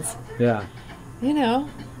convictions. Yeah. You know,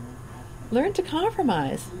 learn to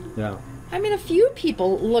compromise. Yeah. I mean, a few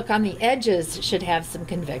people look on the edges should have some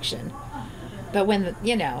conviction. But when,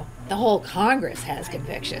 you know, the whole Congress has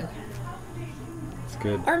conviction. It's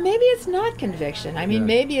good. Or maybe it's not conviction. I mean,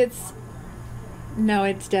 maybe it's... No,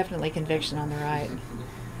 it's definitely conviction on the right.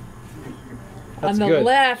 That's on the good.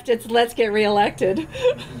 left, it's let's get reelected.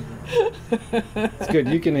 It's good.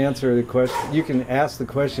 You can answer the question. You can ask the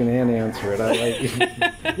question and answer it. I like you.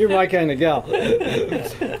 You're my kind of gal.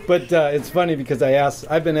 But it's funny because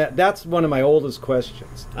that's one of my oldest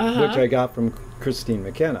questions, which I got from Christine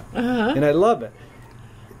McKenna, and I love it.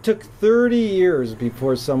 It took 30 years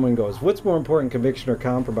before someone goes, "What's more important, conviction or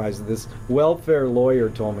compromise?" This welfare lawyer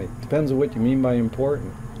told me, "Depends on what you mean by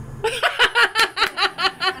important."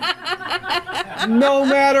 No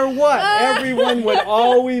matter what, everyone would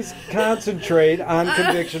always concentrate on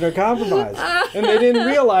conviction or compromise. And they didn't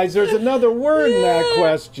realize there's another word in that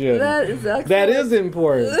question. That is excellent. That is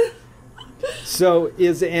important. So,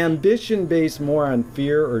 is ambition based more on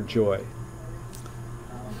fear or joy?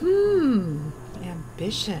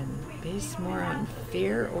 Ambition based more on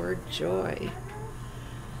fear or joy?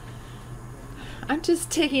 I'm just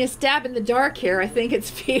taking a stab in the dark here. I think it's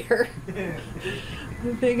fear.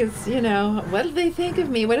 I think it's, you know, what do they think of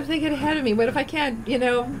me? What if they get ahead of me? What if I can't, you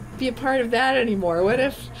know, be a part of that anymore? What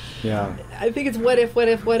if? Yeah. I think it's what if, what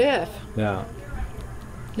if, what if. Yeah.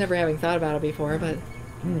 Never having thought about it before, but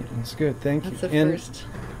that's good. Thank you. that's the first.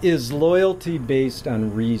 Is loyalty based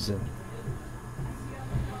on reason?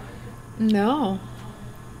 No.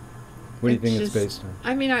 What do you think it's based on?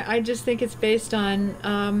 I mean, I just think it's based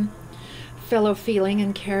on fellow feeling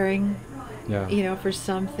and caring, you know, for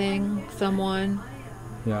something, someone.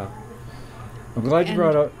 Yeah. I'm glad you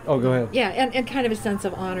brought up... Oh, go ahead. Yeah, and kind of a sense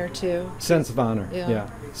of honor, too. Sense of honor,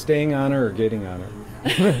 yeah. Staying honor or getting honor.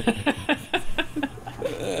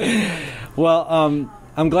 Well,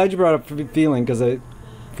 I'm glad you brought up feeling, because I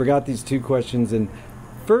forgot these two questions. And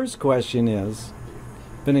first question is,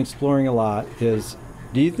 been exploring a lot, is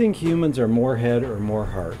do you think humans are more head or more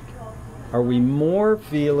heart? Are we more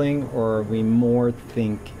feeling or are we more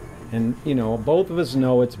thinking? And, you know, both of us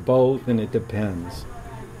know it's both, and it depends.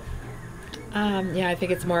 Yeah, I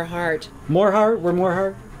think it's more heart. More heart? We're more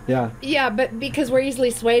heart? Yeah. Yeah, but because we're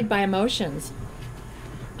easily swayed by emotions.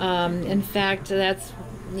 In fact, that's,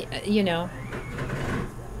 you know,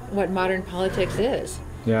 what modern politics is.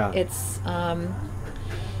 Yeah. It's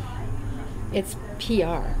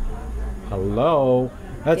PR. Hello.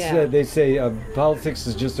 That's they say politics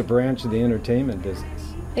is just a branch of the entertainment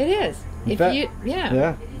business. It is.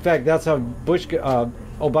 Yeah. In fact, that's how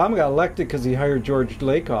Obama got elected, because he hired George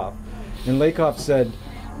Lakoff And Lakoff said,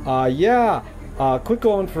 yeah, quit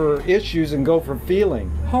going for issues and go for feeling.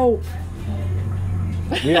 Hope.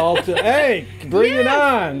 We all hey, bring it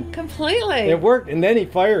on. Completely. It worked, and then he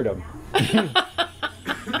fired him.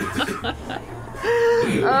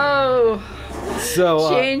 Oh. So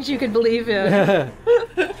change you could believe in.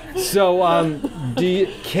 So,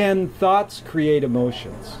 can thoughts create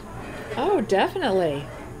emotions? Oh, definitely.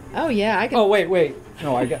 Oh, yeah. I can. Oh, wait.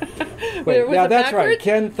 No, I got. Wait, yeah, that's right.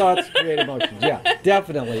 Can thoughts create emotions? Yeah,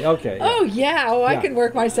 definitely. Okay. Yeah. Oh, yeah. Oh, I can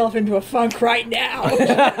work myself into a funk right now.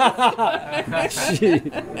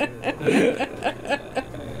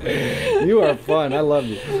 You are fun. I love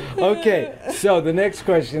you. Okay, so the next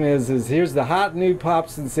question is here's the hot new pop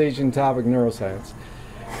sensation topic, neuroscience.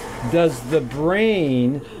 Does the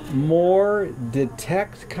brain more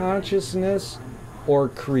detect consciousness or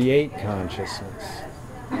create consciousness?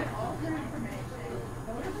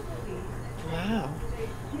 Wow.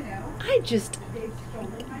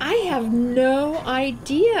 I have no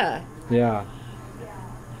idea. Yeah.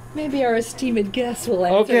 Maybe our esteemed guest will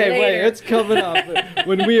answer Okay, later. wait, it's coming up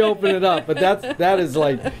when we open it up. But that is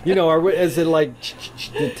like, is it like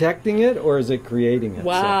detecting it or is it creating it?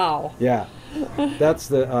 Wow. So, yeah, that's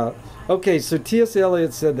the. Okay, so T.S.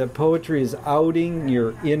 Eliot said that poetry is outing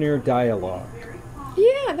your inner dialogue.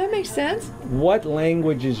 Yeah, that makes sense. What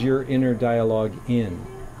language is your inner dialogue in?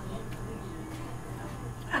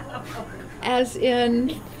 As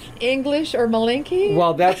in English or Malinky?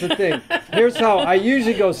 Well, that's the thing. Here's how I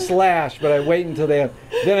usually go slash, but I wait until then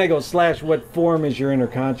I go slash, what form is your inner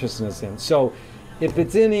consciousness in? So if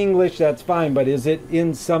it's in English, that's fine, but is it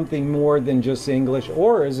in something more than just English,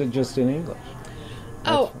 or is it just in English?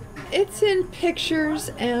 It's in pictures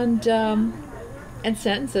and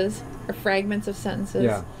sentences, or fragments of sentences.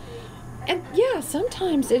 Yeah. And yeah,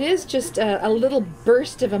 sometimes it is just a little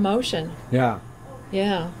burst of emotion. Yeah.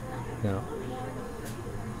 Yeah. Yeah.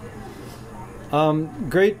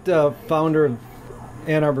 Great founder of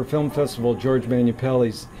Ann Arbor Film Festival, George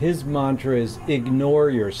Manupelli's, his mantra is ignore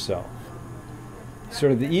yourself.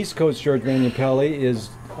 Sort of the East Coast George Manupelli is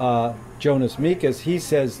Jonas Mekas. He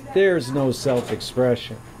says there's no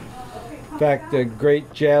self-expression. In fact, the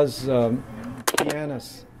great jazz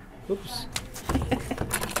pianist, oops,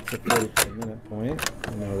 it's a 45-minute point,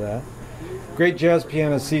 I know that. Great jazz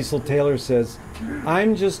pianist Cecil Taylor says,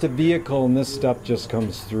 I'm just a vehicle and this stuff just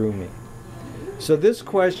comes through me. So this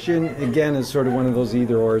question, again, is sort of one of those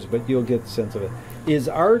either-ors, but you'll get the sense of it. Is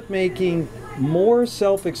art making more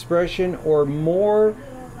self-expression or more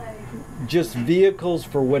just vehicles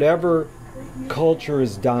for whatever culture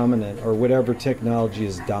is dominant or whatever technology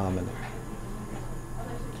is dominant?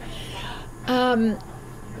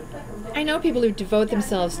 I know people who devote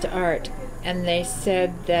themselves to art, and they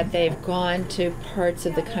said that they've gone to parts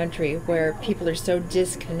of the country where people are so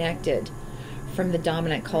disconnected from the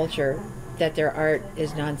dominant culture that their art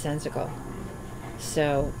is nonsensical.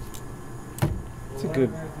 So It's a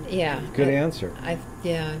good answer.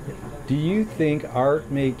 Yeah. Do you think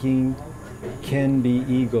art making can be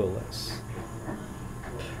egoless?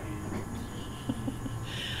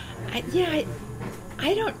 I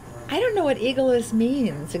don't know what egoless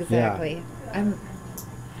means exactly. Yeah.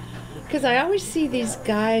 Because I always see these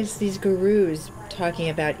guys, these gurus, talking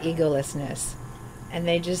about egolessness, and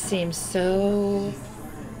they just seem so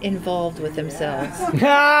involved with themselves.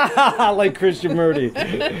 Like Christian Murdy.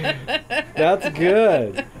 That's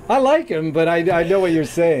good. I like him, but I know what you're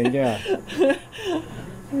saying. Yeah.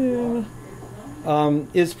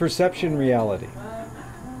 Is perception reality?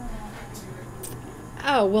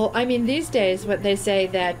 Oh, well, I mean, these days, what they say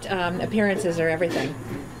that appearances are everything.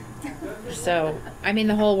 So, I mean,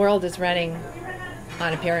 the whole world is running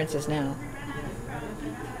on appearances now.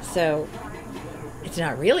 So, it's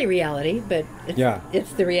not really reality, but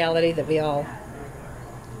it's the reality that we all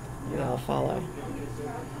follow.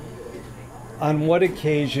 On what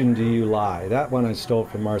occasion do you lie? That one I stole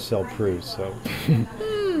from Marcel Proust. So.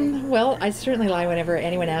 Well, I certainly lie whenever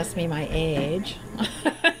anyone asks me my age.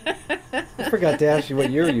 I forgot to ask you what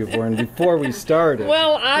year you were born before we started.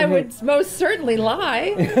 Well, I would most certainly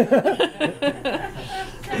lie.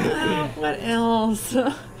 What else?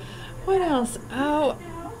 What else? Oh,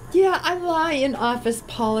 yeah, I lie in office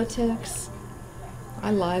politics.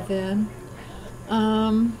 I lie then.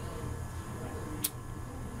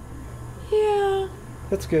 Yeah.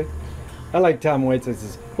 That's good. I like Tom Waits. He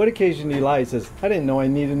says, what occasion do you lie? He says, I didn't know I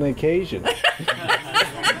needed an occasion.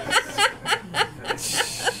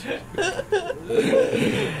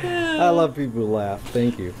 I love people who laugh.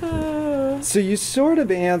 Thank you. So you sort of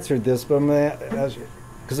answered this, but I'm going to ask you,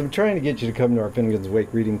 because I'm trying to get you to come to our Finnegan's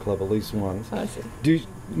Wake reading club at least once. Awesome.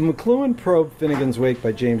 McLuhan probed Finnegan's Wake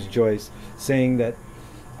by James Joyce, saying that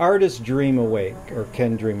artists dream awake, or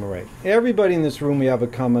can dream awake. Everybody in this room, we have a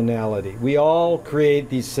commonality. We all create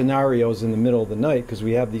these scenarios in the middle of the night because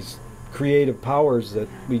we have these creative powers that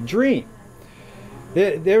we dream.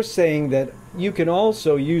 They're saying that you can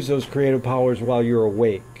also use those creative powers while you're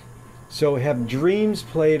awake. So have dreams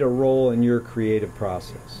played a role in your creative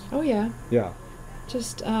process? Oh, yeah. Yeah.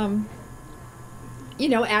 Just, you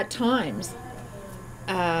know, at times.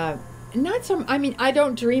 Not so, I mean, I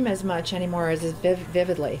don't dream as much anymore as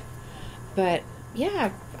vividly. But,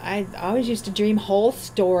 yeah, I always used to dream whole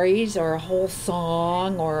stories or a whole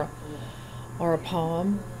song or a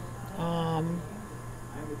poem.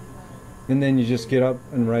 And then you just get up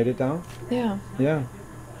and write it down? Yeah. Yeah.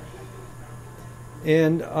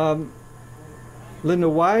 And, Linda,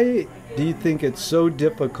 why do you think it's so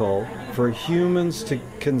difficult for humans to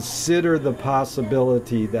consider the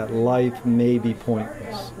possibility that life may be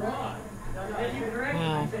pointless? Wow.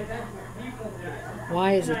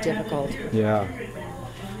 Why is it difficult? Yeah.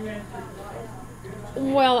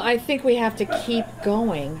 Well, I think we have to keep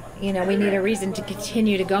going. You know, we need a reason to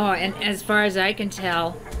continue to go. And as far as I can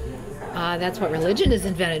tell, that's what religion is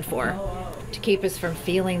invented for, to keep us from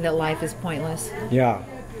feeling that life is pointless. Yeah.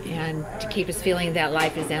 And to keep us feeling that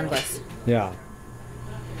life is endless. Yeah.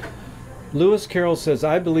 Lewis Carroll says,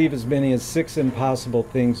 I believe as many as 6 impossible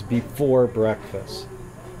things before breakfast.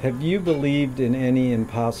 Have you believed in any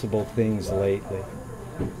impossible things lately?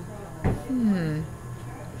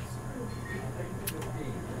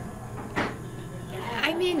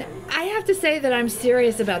 I mean, I have to say that I'm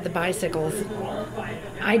serious about the bicycles.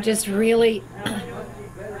 I just really...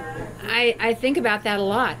 I think about that a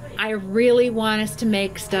lot. I really want us to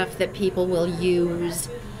make stuff that people will use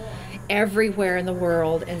everywhere in the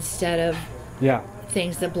world instead of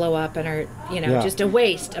things that blow up and are, you know, just a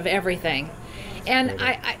waste of everything. And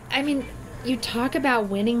I mean, you talk about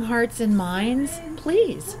winning hearts and minds,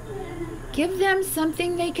 please give them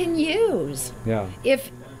something they can use. Yeah.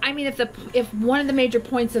 If one of the major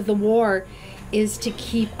points of the war is to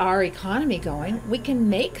keep our economy going, we can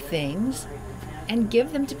make things and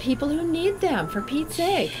give them to people who need them, for Pete's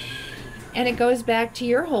sake. And it goes back to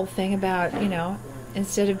your whole thing about, you know,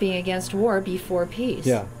 instead of being against war, be for peace.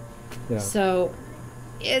 Yeah. Yeah. So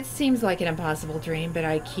it seems like an impossible dream, but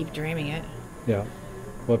I keep dreaming it. Yeah.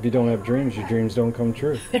 Well, if you don't have dreams, your dreams don't come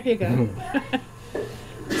true. There you go.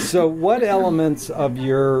 So what elements of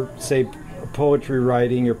your, say, poetry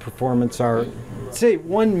writing, your performance art, say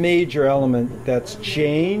one major element that's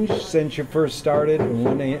changed since you first started and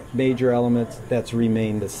one major element that's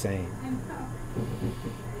remained the same?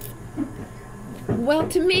 Well,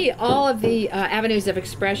 to me, all of the avenues of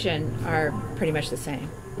expression are pretty much the same.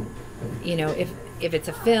 You know, if it's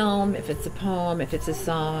a film, if it's a poem, if it's a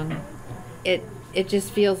song, it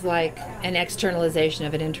just feels like an externalization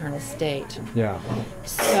of an internal state. Yeah.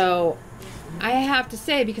 So I have to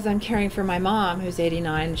say, because I'm caring for my mom, who's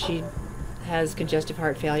 89, she has congestive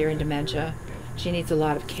heart failure and dementia, she needs a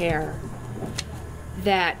lot of care,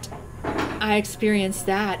 that I experience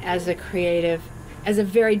that as a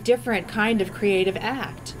very different kind of creative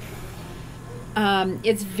act.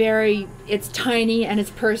 It's tiny and it's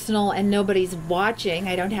personal and nobody's watching.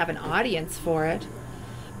 I don't have an audience for it,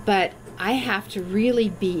 but I have to really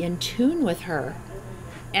be in tune with her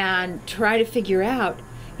and try to figure out,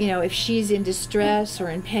 you know, if she's in distress or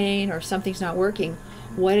in pain or something's not working,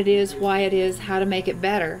 what it is, why it is, how to make it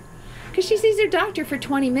better. Because she sees her doctor for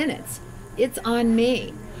 20 minutes. It's on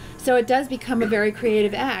me. So it does become a very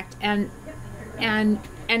creative act, and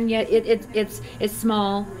yet it's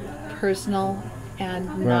small, personal,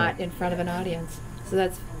 and not in front of an audience. So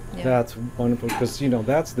that's wonderful, because you know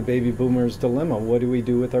that's the baby boomer's dilemma. What do we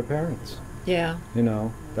do with our parents? Yeah. You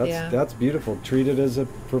know, that's beautiful. Treat it as a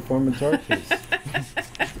performance art piece.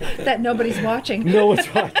 That nobody's watching. No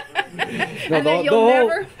one's watching. No,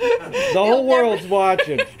 the whole world's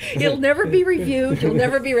watching. It'll never be reviewed. You'll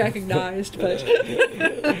never be recognized. But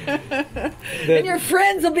and your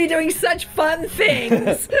friends will be doing such fun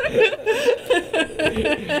things.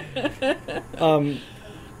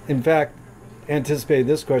 In fact, anticipate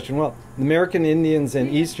this question. Well, American Indians and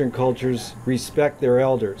Eastern cultures respect their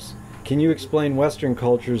elders. Can you explain Western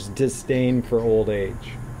culture's disdain for old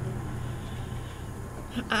age?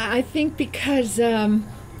 I think because the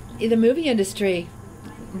movie industry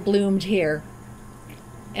bloomed here.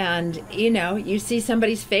 And, you know, you see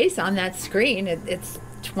somebody's face on that screen. It's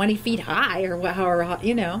 20 feet high or however,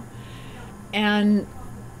 you know. And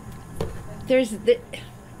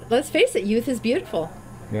let's face it, youth is beautiful.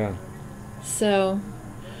 Yeah. So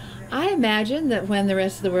I imagine that when the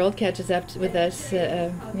rest of the world catches up with us,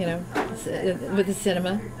 with the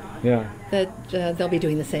cinema, that they'll be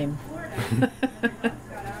doing the same.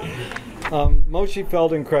 Moshe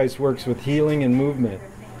Feldenkrais works with healing and movement.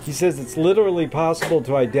 He says it's literally possible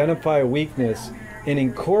to identify a weakness and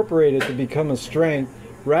incorporate it to become a strength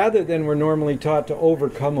rather than we're normally taught to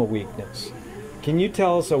overcome a weakness. Can you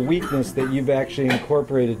tell us a weakness that you've actually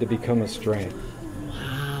incorporated to become a strength?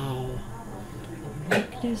 Wow. A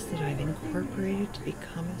weakness that I've incorporated to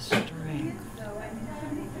become a strength.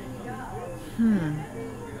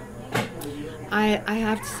 I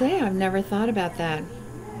have to say I've never thought about that.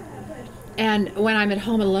 And when I'm at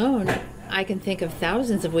home alone, I can think of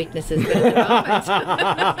thousands of weaknesses, but at the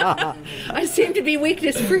moment, I seem to be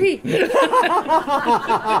weakness-free.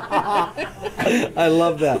 I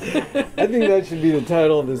love that. I think that should be the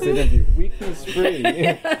title of this interview, Weakness-Free.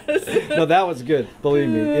 Yes. No, that was good, believe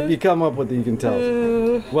me. If you come up with it, you can tell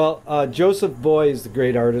us. Well, Joseph Beuys, the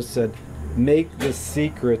great artist, said, make the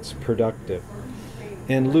secrets productive.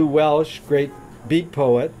 And Lou Welsh, great beat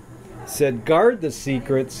poet, said, guard the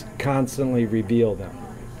secrets, constantly reveal them.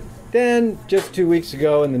 Then, just 2 weeks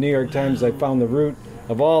ago in the New York Times, I found the root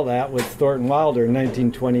of all that with Thornton Wilder in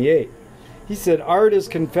 1928. He said, art is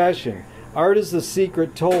confession. Art is the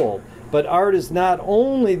secret told. But art is not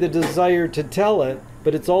only the desire to tell it,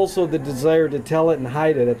 but it's also the desire to tell it and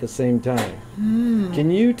hide it at the same time. Can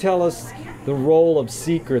you tell us the role of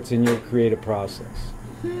secrets in your creative process?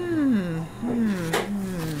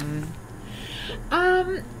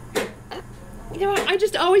 I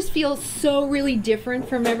just always feel so really different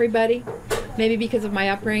from everybody, maybe because of my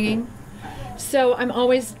upbringing. So I'm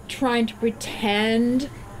always trying to pretend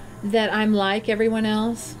that I'm like everyone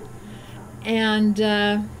else. And,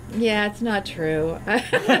 it's not true.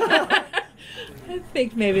 I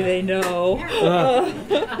think maybe they know.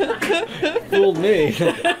 Fooled me.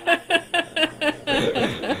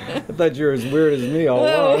 I thought you were as weird as me all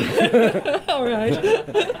along. All right.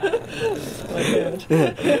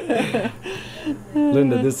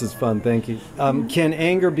 Linda, this is fun. Thank you. Can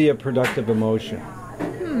anger be a productive emotion?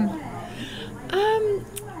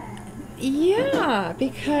 Yeah,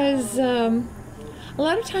 because a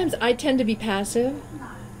lot of times I tend to be passive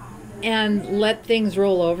and let things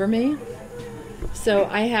roll over me. So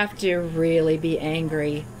I have to really be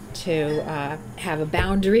angry to have a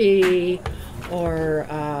boundary or,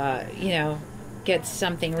 get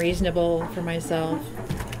something reasonable for myself.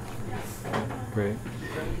 Great.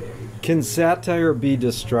 Can satire be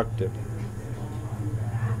destructive?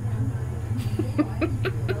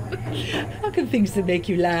 How can things that make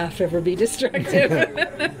you laugh ever be destructive?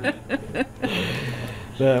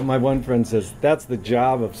 My one friend says, that's the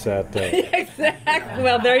job of satire. Exactly.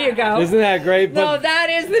 Well, there you go. Isn't that great? No, that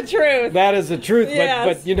is the truth. That is the truth.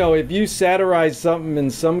 Yes. But if you satirize something in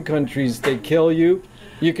some countries, they kill you.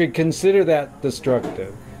 You could consider that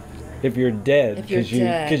destructive. If you're dead, because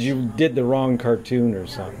you did the wrong cartoon or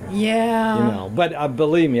something. Yeah. But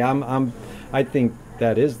believe me, I think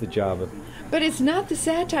that is the job of. But it's not the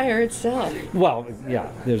satire itself. Well,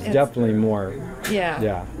 yeah, it's definitely more. Yeah.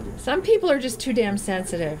 Yeah. Some people are just too damn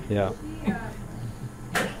sensitive. Yeah.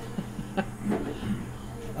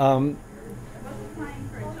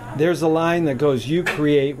 There's a line that goes, "You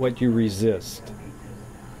create what you resist."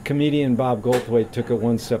 Comedian Bob Goldthwait took it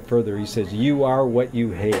one step further. He says, "You are what you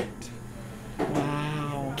hate."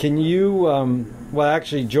 Wow. Can you,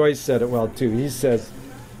 actually Joyce said it well too. He says,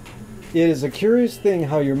 "It is a curious thing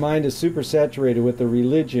how your mind is supersaturated with the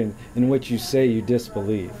religion in which you say you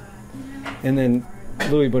disbelieve." And then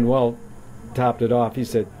Louis Buñuel topped it off. He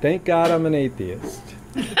said, "Thank God I'm an atheist."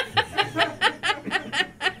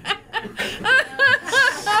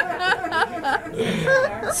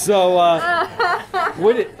 So,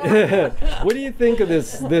 what do you think of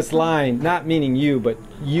this line? Not meaning you, but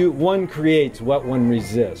one creates what one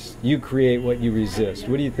resists. You create what you resist.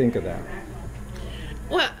 What do you think of that?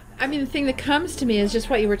 Well, I mean, the thing that comes to me is just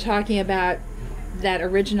what you were talking about, that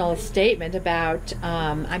original statement about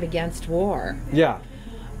I'm against war. Yeah.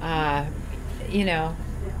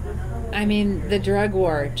 I mean, the drug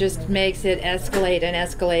war just makes it escalate and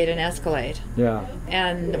escalate and escalate. Yeah.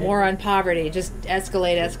 And the war on poverty, just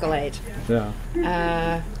escalate. Yeah.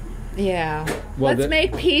 Yeah. Well, Let's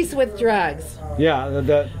make peace with drugs. Yeah.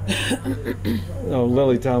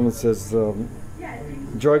 Lily Thomas says,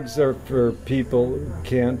 drugs are for people who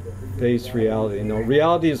can't face reality. No,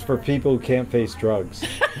 reality is for people who can't face drugs.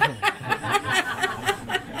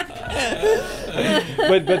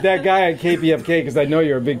 But that guy at KPFK, because I know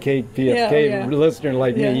you're a big KPFK listener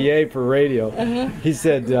like me, yay for radio. He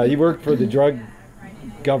said he worked for the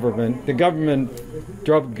government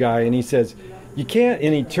drug guy, and he says, you can't,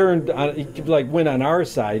 and he turned, he like went on our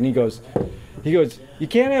side, and he goes, you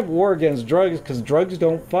can't have war against drugs because drugs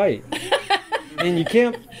don't fight. And you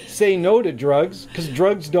can't say no to drugs because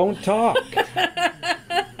drugs don't talk.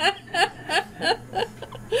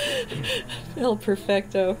 El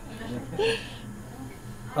perfecto.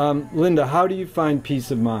 Linda, how do you find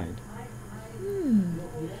peace of mind?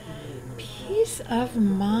 Peace of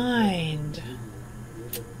mind.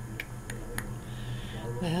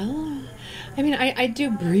 Well, I mean, I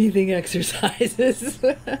do breathing exercises.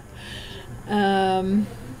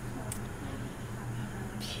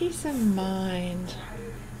 Peace of mind.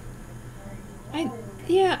 I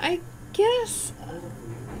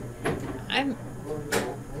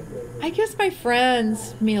guess my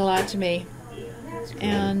friends mean a lot to me,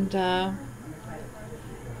 and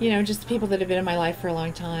just the people that have been in my life for a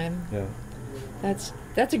long time. Yeah, that's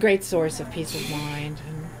a great source of peace of mind.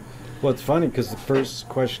 Well, it's funny because the first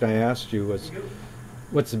question I asked you was,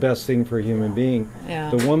 what's the best thing for a human being? Yeah.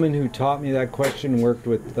 The woman who taught me that question worked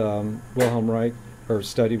with Wilhelm Reich, or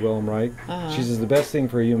studied Wilhelm Reich. She says the best thing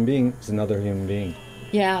for a human being is another human being.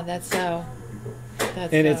 Yeah, that's so.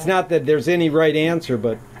 It's not that there's any right answer,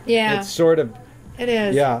 but it's sort of. It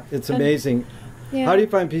is. Yeah, it's amazing. Yeah. How do you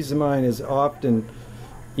find peace of mind is often,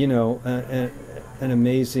 an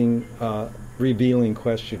amazing, revealing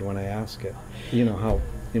question when I ask it.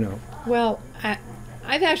 Well,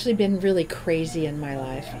 I've actually been really crazy in my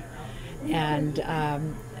life, and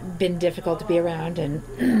been difficult to be around, and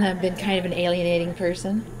I've been kind of an alienating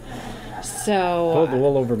person. So pulled the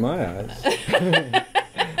wool over my eyes.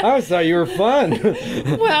 I always thought you were fun.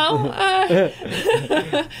 Well,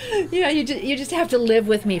 you just have to live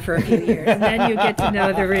with me for a few years, and then you get to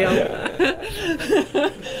know the real.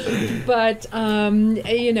 But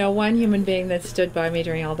one human being that stood by me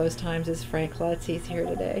during all those times is Frank Lutz. He's here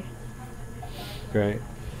today. Great.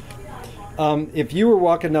 If you were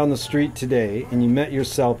walking down the street today and you met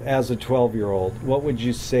yourself as a 12-year-old, what would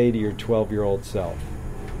you say to your 12-year-old self?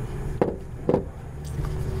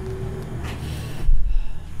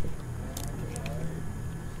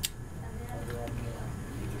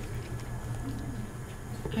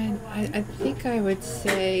 I think I would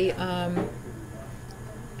say,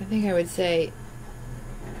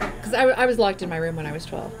 because I was locked in my room when I was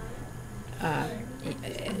 12.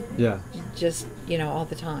 Yeah. Just, all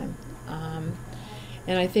the time.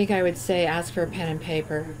 And I think I would say, ask for a pen and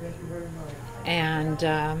paper. And,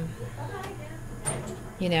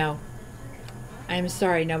 I'm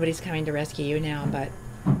sorry, nobody's coming to rescue you now, but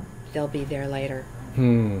they'll be there later.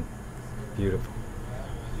 Beautiful.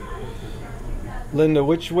 Linda,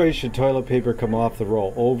 which way should toilet paper come off the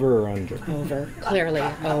roll, over or under? Over. Clearly,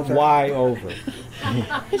 over. Why over?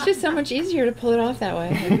 It's just so much easier to pull it off that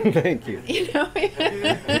way. Thank you.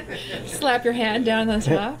 Slap your hand down on the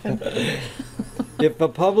top. If a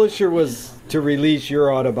publisher was to release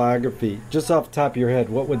your autobiography, just off the top of your head,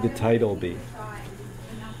 what would the title be?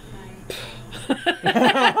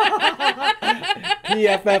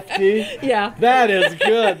 PFFT? Yeah. That is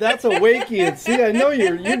good. That's a Wakeian. See, I know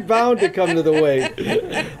you're bound to come to the wake.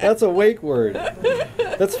 That's a wake word.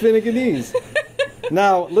 That's Finneganese.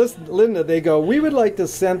 Now, listen, Linda, they go, we would like to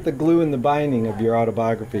scent the glue in the binding of your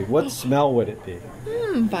autobiography. What smell would it be?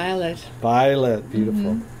 Violet. Violet.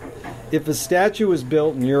 Beautiful. If a statue was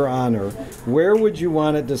built in your honor, where would you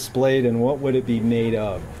want it displayed and what would it be made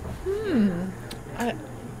of? I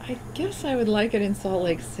guess I would like it in Salt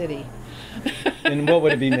Lake City. And what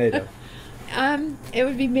would it be made of? It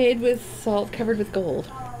would be made with salt covered with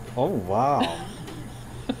gold. Oh, wow.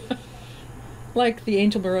 Like the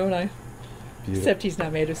Angel Moroni. Beautiful. Except he's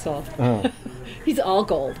not made of salt. Uh-huh. He's all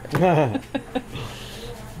gold.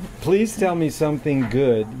 Please tell me something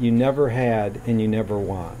good you never had and you never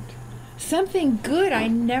want. Something good I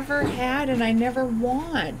never had and I never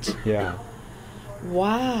want. Yeah.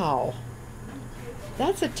 Wow.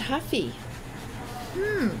 That's a toughie.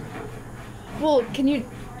 Well, can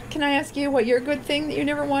I ask you what your good thing that you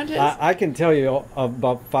never wanted is? I can tell you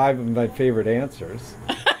about 5 of my favorite answers.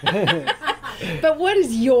 But what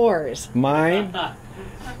is yours? Mine?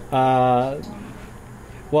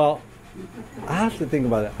 Well, I have to think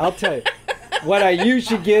about it. I'll tell you. What I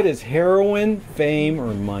usually get is heroin, fame,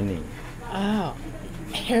 or money. Oh.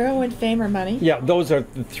 Heroin, fame, or money? Yeah, those are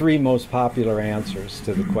the 3 most popular answers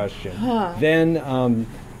to the question. Huh. Then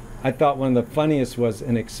I thought one of the funniest was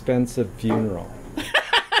an expensive funeral. It's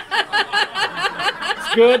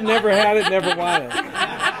good, never had it, never wanted it.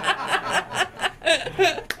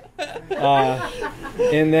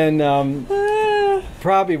 And then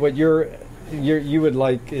probably what you would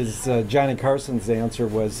like is Johnny Carson's answer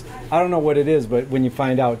was, I don't know what it is, but when you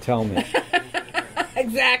find out, tell me.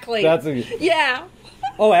 exactly. That's a, yeah.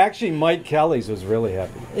 oh, actually, Mike Kelly's was really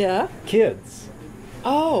happy. Yeah. Kids.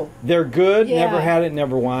 Oh. They're good, Yeah. never had it,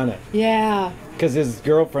 never want it. Yeah. Because his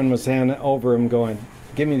girlfriend was handing over him going,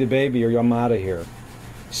 give me the baby or I'm out of here.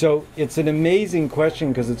 So it's an amazing question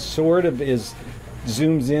because it sort of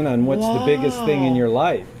zooms in on what's the biggest thing in your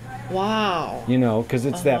life. Wow. You know, because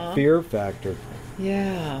it's that fear factor.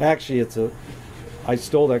 Yeah. Actually, I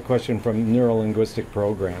stole that question from neuro-linguistic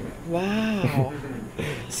programming. Wow.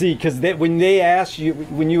 See, because when you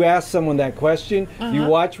ask someone that question, you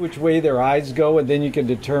watch which way their eyes go, and then you can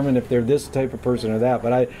determine if they're this type of person or that.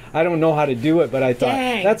 But I don't know how to do it, but I thought,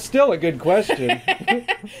 that's still a good question.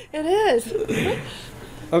 It is.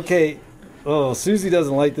 Okay. Oh, Susie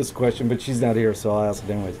doesn't like this question, but she's not here, so I'll ask it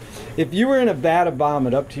anyways. If you were in a vat of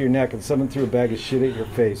vomit up to your neck and someone threw a bag of shit at your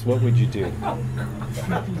face, what would you do?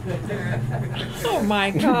 Oh my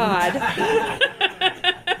God.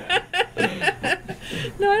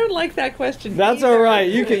 No, I don't like that question. That's either. all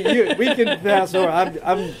right. We can pass over.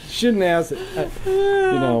 I shouldn't ask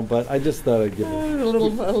it, but I just thought I'd give it a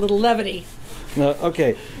little levity.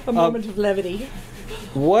 Okay. A moment of levity.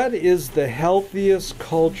 What is the healthiest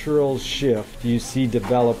cultural shift you see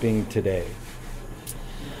developing today?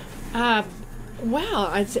 Well,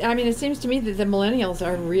 I mean, it seems to me that the millennials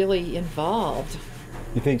are really involved.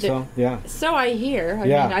 You think so? Yeah. So I hear. I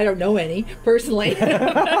Yeah. mean, I don't know any personally, but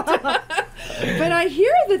I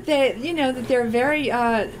hear that they're very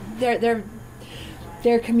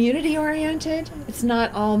they're community oriented. It's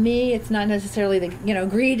not all me. It's not necessarily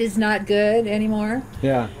greed is not good anymore.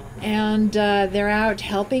 Yeah. And they're out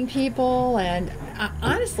helping people. And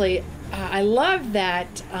honestly, I love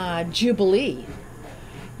that Jubilee.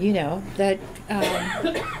 You know that.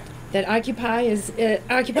 That Occupy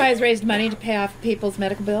has raised money to pay off people's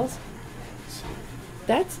medical bills.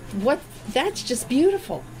 That's just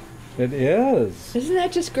beautiful. It is. Isn't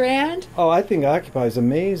that just grand? Oh, I think Occupy is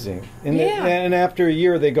amazing. And Yeah. and after a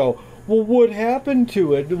year, they go, well, what happened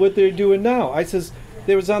to it? What they're doing now? I says,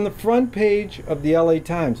 it was on the front page of the LA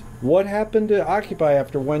Times. What happened to Occupy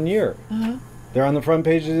after 1 year? Uh-huh. They're on the front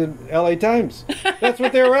page of the LA Times. That's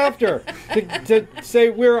what they were after. To say,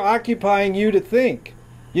 we're occupying you to think.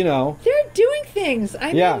 You know, they're doing things.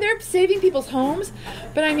 I Yeah. mean, they're saving people's homes,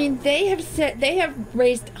 but I mean, they have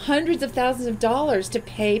raised hundreds of thousands of dollars to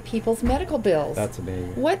pay people's medical bills. That's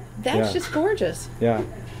amazing. That's just gorgeous. Yeah.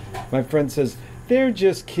 My friend says, they're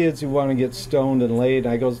just kids who want to get stoned and laid.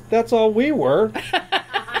 And I goes, that's all we were.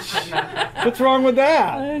 What's wrong with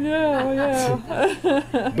that? I know,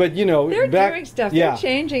 yeah. But they're doing stuff. Yeah, They're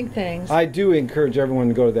changing things. I do encourage everyone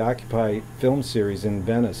to go to the Occupy film series in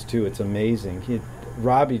Venice too. It's amazing.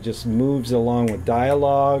 Robbie just moves along with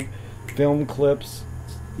dialogue, film clips.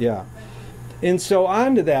 Yeah. And so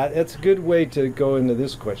on to that, that's a good way to go into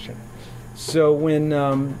this question. So when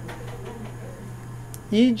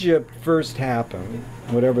Egypt first happened,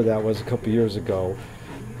 whatever that was a couple years ago,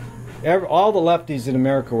 all the lefties in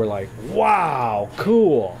America were like, wow,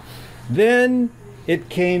 cool. Then it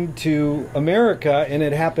came to America and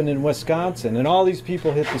it happened in Wisconsin and all these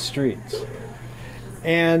people hit the streets.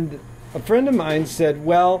 And a friend of mine said,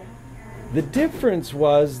 well, the difference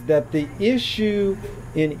was that the issue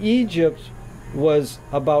in Egypt was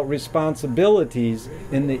about responsibilities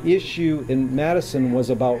and the issue in Madison was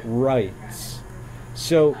about rights.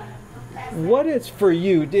 So what is for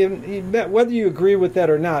you, whether you agree with that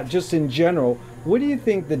or not, just in general, what do you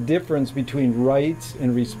think the difference between rights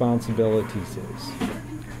and responsibilities is?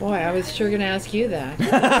 Boy, I was sure going to ask you that.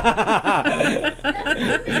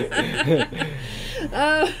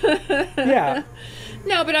 Yeah.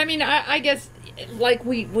 No, but I mean, I guess, like,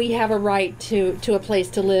 we have a right to a place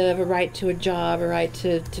to live, a right to a job, a right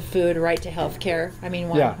to food, a right to health care. I mean,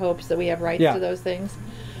 one hopes that we have rights to those things.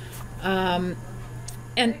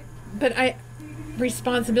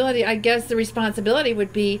 Responsibility, I guess the responsibility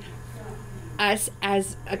would be us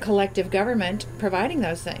as a collective government providing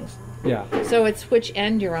those things. Yeah. So it's which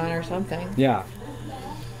end you're on or something. Yeah.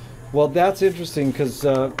 Well, that's interesting because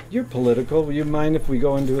you're political. Will you mind if we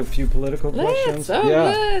go into a few political questions?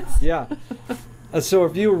 Let's. Yeah. So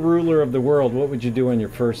if you were ruler of the world, what would you do on your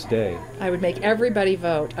first day? I would make everybody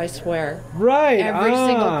vote, I swear. Right. Every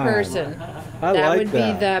single person. That would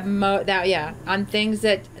be on things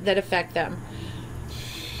that affect them.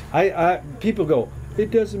 People go,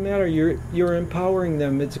 it doesn't matter. You're empowering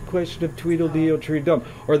them. It's a question of Tweedledee or Tweedledum.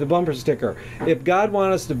 Or the bumper sticker. If God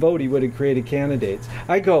wanted us to vote, he would have created candidates.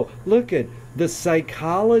 I go, look at the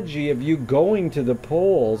psychology of you going to the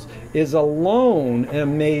polls is alone an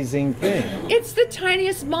amazing thing. It's the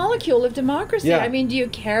tiniest molecule of democracy. Yeah. I mean, do you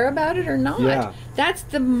care about it or not? Yeah. That's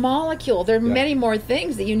the molecule. There are many more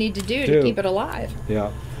things that you need to do to keep it alive.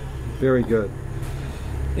 Yeah, very good.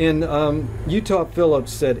 And Utah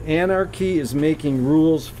Phillips said, anarchy is making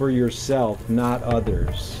rules for yourself, not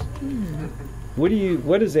others. What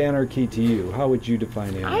is anarchy to you? How would you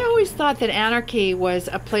define anarchy? I always thought that anarchy was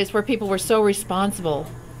a place where people were so responsible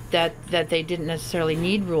that they didn't necessarily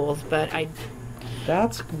need rules, but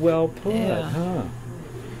That's well put, huh?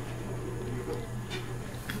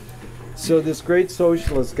 So this great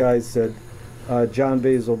socialist guy said, John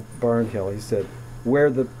Basil Barnhill, he said, where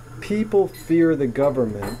the people fear the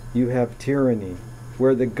government, you have tyranny.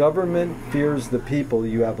 Where the government fears the people,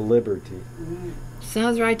 you have liberty.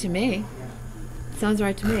 Sounds right to me.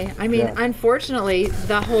 I mean, unfortunately,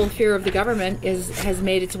 the whole fear of the government has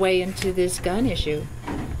made its way into this gun issue.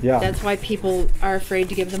 Yeah. That's why people are afraid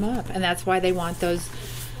to give them up, and that's why they want those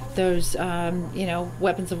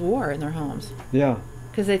weapons of war in their homes. Yeah.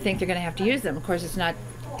 Because they think they're going to have to use them. Of course, it's not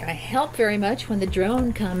going to help very much when the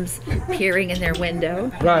drone comes peering in their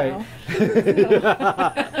window. Right.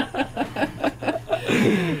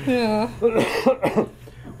 Yeah.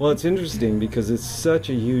 Well, it's interesting because it's such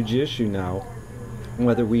a huge issue now,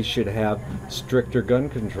 whether we should have stricter gun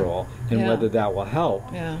control and whether that will help.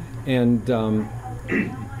 Yeah. And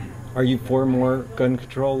are you for more gun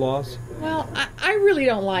control laws? Well, I really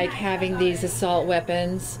don't like having these assault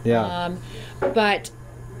weapons. Yeah. But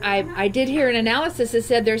I did hear an analysis that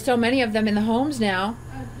said there's so many of them in the homes now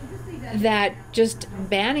that just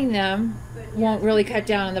banning them won't really cut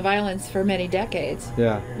down on the violence for many decades.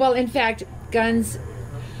 Yeah. Well, in fact, guns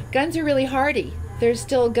are really hardy. There's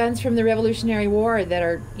still guns from the Revolutionary War that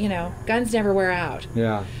are, guns never wear out.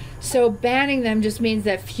 Yeah. So banning them just means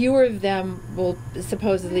that fewer of them will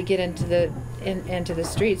supposedly get into the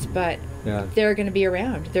streets, but they're going to be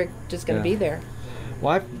around. They're just going to be there.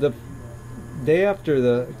 Well, the day after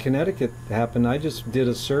the Connecticut happened, I just did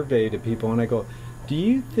a survey to people, and I go, do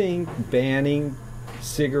you think banning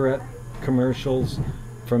cigarette commercials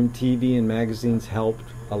from TV and magazines helped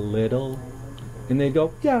a little? And they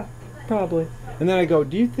go, yeah, probably. And then I go,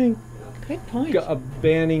 do you think good point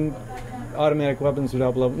banning automatic weapons would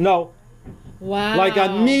help a little? No. Wow. Like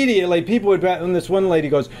immediately people would ban, and this one lady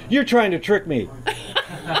goes, you're trying to trick me.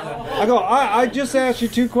 I go, I just asked you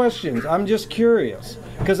 2 questions. I'm just curious.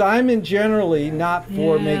 Because I'm generally not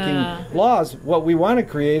for making laws. What we want to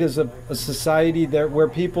create is a society where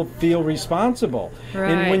people feel responsible.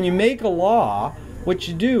 Right. And when you make a law, what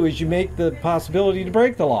you do is you make the possibility to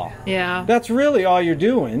break the law. Yeah. That's really all you're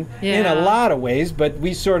doing in a lot of ways, but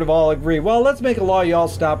we sort of all agree, well, let's make a law, you all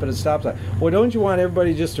stop at a stop sign. Well, don't you want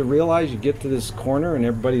everybody just to realize you get to this corner and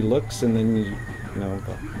everybody looks and then you know.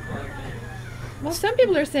 Well, some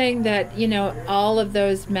people are saying that, all of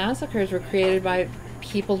those massacres were created by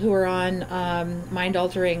people who are on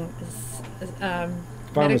mind-altering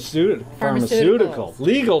pharmaceutical,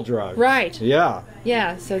 legal drugs. Right. Yeah.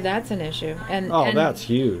 Yeah, so that's an issue. And that's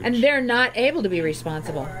huge. And they're not able to be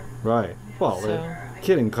responsible. Right. Well, the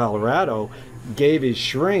kid in Colorado gave his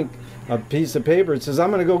shrink a piece of paper. It says, I'm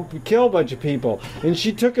going to go kill a bunch of people. And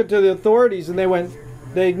she took it to the authorities, and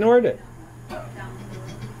they ignored it.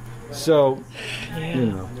 So,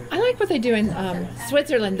 I like what they do in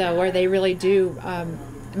Switzerland, though, where they really do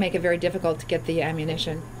make it very difficult to get the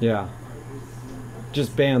ammunition. Yeah.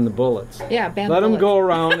 Just ban the bullets. Yeah, ban the bullets. Let them go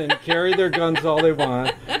around and carry their guns all they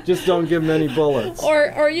want. Just don't give them any bullets.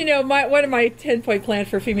 Or one of my 10-point plan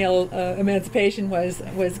for female emancipation was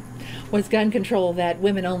gun control, that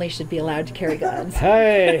women only should be allowed to carry guns.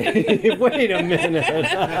 Hey, wait a minute.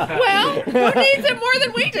 Well, who needs it more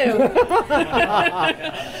than we do?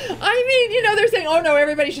 I mean, they're saying, oh no,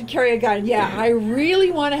 everybody should carry a gun. Yeah, I really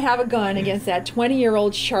want to have a gun against that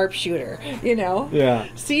 20-year-old sharpshooter, Yeah.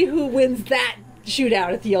 See who wins that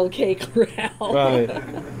shootout at the old K Corral. Right.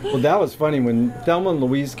 Well, that was funny when Thelma and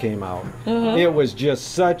Louise came out. It was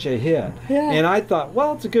just such a hit. Yeah. And I thought,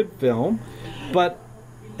 well, it's a good film, but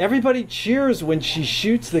everybody cheers when she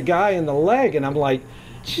shoots the guy in the leg, and I'm like,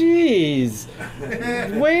 geez,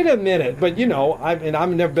 wait a minute. But I've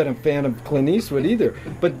never been a fan of Clint Eastwood either.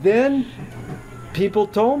 But then people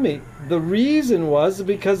told me the reason was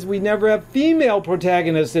because we never have female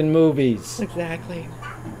protagonists in movies. Exactly.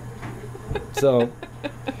 So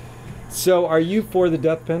are you for the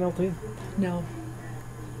death penalty? No.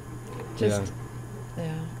 Just,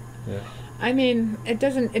 yeah. I mean, it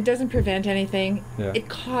doesn't prevent anything. Yeah. It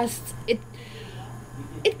costs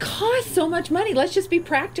so much money. Let's just be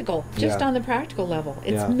practical, just on the practical level.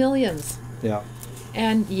 It's millions. Yeah.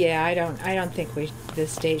 And yeah, I don't think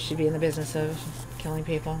this state should be in the business of killing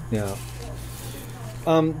people. Yeah.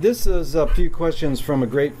 This is a few questions from a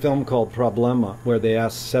great film called Problema, where they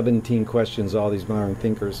ask 17 questions, all these modern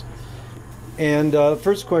thinkers. And the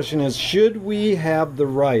first question is, should we have the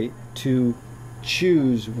right to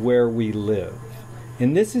choose where we live?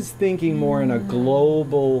 And this is thinking more on a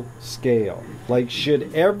global scale. Like,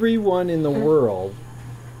 should everyone in the world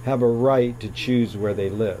have a right to choose where they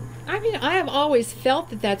live? I mean, I have always felt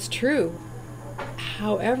that that's true.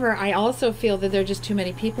 However, I also feel that there are just too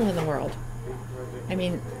many people in the world. I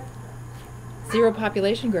mean, zero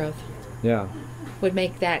population growth would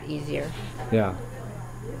make that easier. Yeah.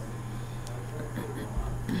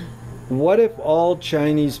 What if all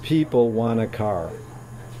Chinese people want a car?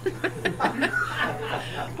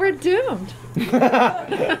 We're doomed.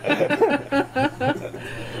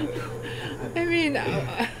 I mean,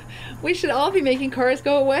 we should all be making cars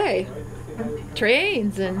go away.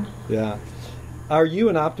 Trains and... Yeah. Are you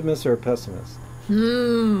an optimist or a pessimist?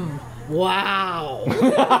 Wow.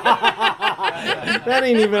 That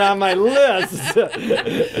ain't even on my list. No.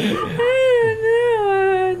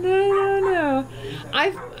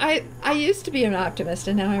 I used to be an optimist,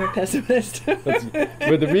 and now I'm a pessimist. But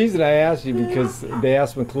the reason I asked you, because they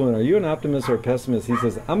asked McLuhan, are you an optimist or a pessimist? He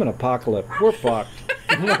says, I'm an apocalypse. We're fucked.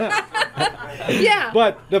 Yeah.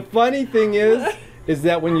 But the funny thing is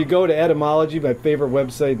that when you go to etymology, my favorite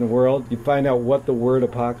website in the world, you find out what the word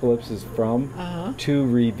apocalypse is from, to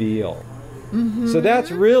reveal. So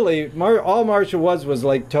that's really, all Marshall was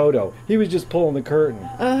like Toto. He was just pulling the curtain.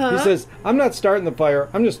 He says, I'm not starting the fire,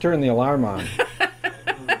 I'm just turning the alarm on.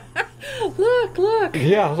 Look.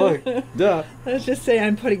 Yeah, look. Duh. Let's just say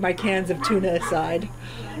I'm putting my cans of tuna aside.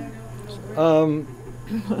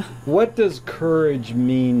 What does courage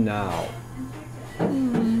mean now?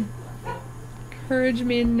 Courage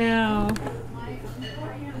mean now.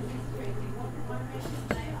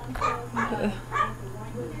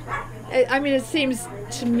 I mean, it seems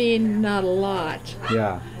to me not a lot.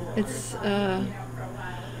 Yeah. It's,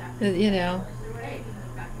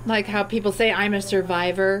 like how people say I'm a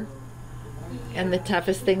survivor, and the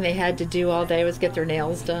toughest thing they had to do all day was get their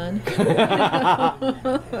nails done.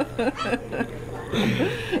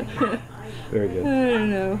 Very good. I don't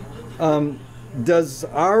know. Does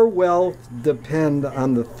our wealth depend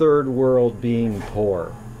on the third world being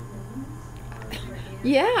poor?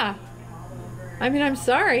 Yeah. I mean, I'm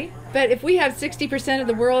sorry, but if we have 60% of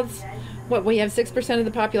the world's, we have 6% of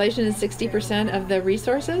the population and 60% of the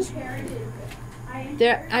resources,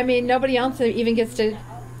 I mean, nobody else even gets to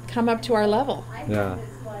come up to our level. Yeah.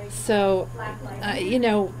 So,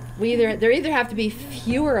 there either have to be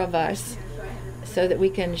fewer of us so that we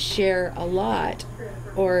can share a lot,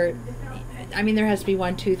 or, I mean, there has to be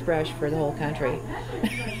one toothbrush for the whole country.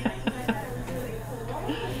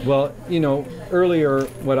 Well, earlier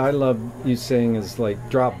what I love you saying is like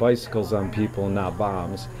drop bicycles on people and not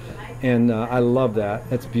bombs. And I love that.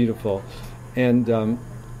 That's beautiful. And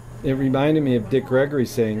it reminded me of Dick Gregory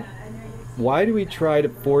saying, why do we try to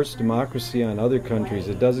force democracy on other countries?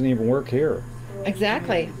 It doesn't even work here.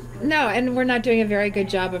 Exactly. No, and we're not doing a very good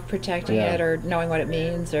job of protecting it or knowing what it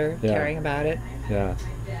means or caring about it. Yeah.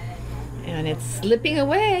 And it's slipping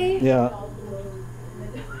away. Yeah.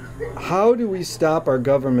 How do we stop our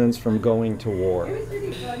governments from going to war?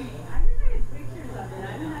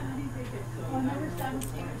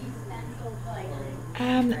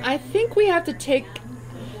 I think we have to take,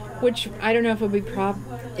 which I don't know if it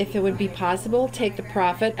would be possible, take the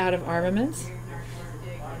profit out of armaments.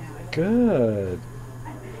 Good.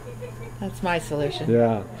 That's my solution.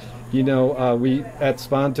 Yeah. We at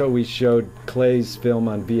Sponto we showed Clay's film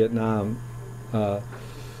on Vietnam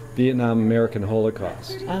American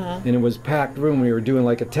Holocaust. And it was packed room. We were doing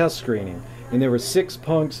like a test screening. And there were 6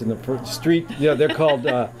 punks in the street. Yeah, they're called,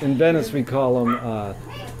 in Venice we call them,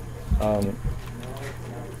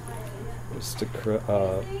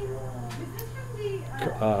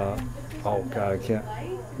 oh God, I can't,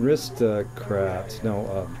 aristocrats,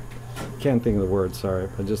 no, can't think of the word, sorry,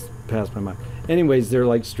 I just passed my mind. Anyways, they're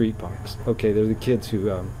like street punks. Okay, they're the kids who,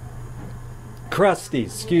 crusties,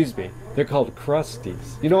 excuse me. They're called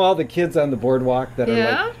crusties. You know all the kids on the boardwalk that are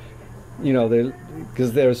like,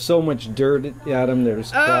 because there's so much dirt at them,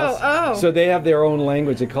 there's crust. So they have their own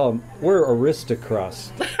language. They call them, we're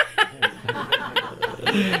aristocrats.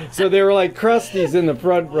 So they were like crusties in the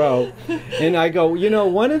front row. And I go,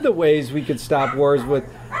 one of the ways we could stop wars with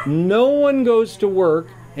no one goes to work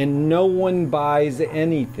and no one buys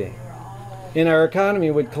anything. and our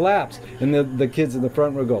economy would collapse. And the kids in the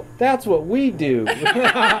front would go, "That's what we do." And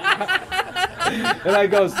I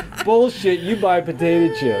goes, "Bullshit, you buy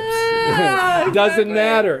potato chips." Doesn't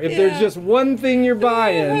matter. If there's just one thing you're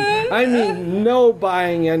buying, I mean no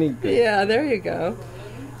buying anything. Yeah, there you go.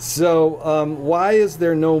 So why is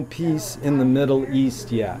there no peace in the Middle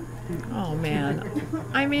East yet? Oh, man.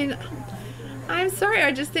 I mean, I'm sorry.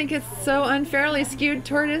 I just think it's so unfairly skewed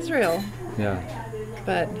toward Israel. Yeah.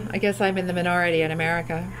 But I guess I'm in the minority in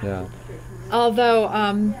America. Yeah. Although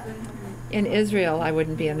in Israel, I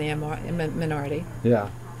wouldn't be in the minority. Yeah.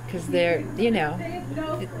 Because they're,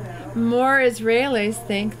 more Israelis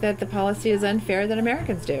think that the policy is unfair than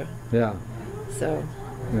Americans do. Yeah. So.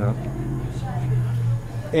 Yeah.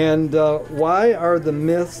 And what are the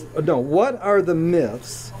myths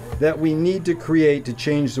that we need to create to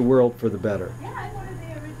change the world for the better?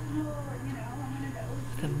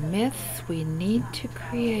 The myths we need to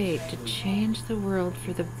create to change the world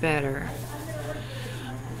for the better.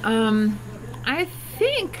 I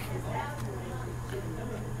think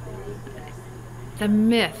the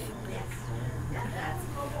myth.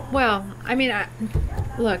 Well, I mean,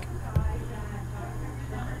 look.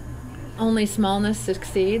 Only smallness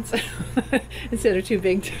succeeds instead of too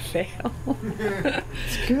big to fail.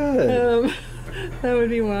 It's good. That would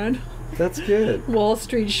be one. That's good. Wall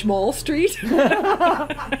Street, Schmall Street.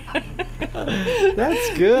 That's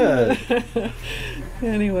good.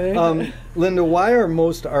 Anyway. Linda, why are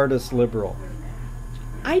most artists liberal?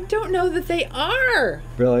 I don't know that they are.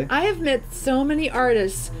 Really? I have met so many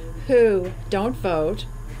artists who don't vote,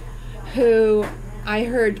 who I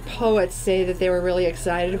heard poets say that they were really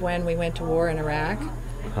excited when we went to war in Iraq.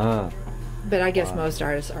 But I guess most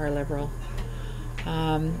artists are liberal.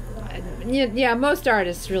 Yeah, most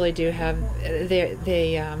artists really do have.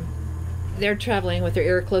 They're traveling with their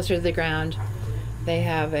ear closer to the ground. They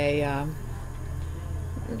have a,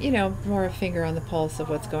 more a finger on the pulse of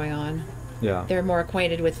what's going on. Yeah. They're more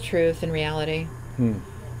acquainted with truth and reality.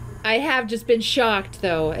 I have just been shocked,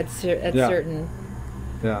 though, at certain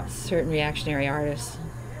reactionary artists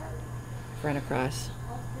run across.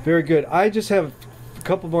 Very good. I just have a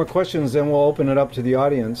couple more questions, then we'll open it up to the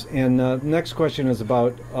audience. And next question is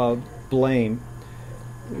about blame.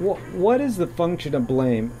 What is the function of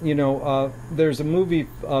blame? There's a movie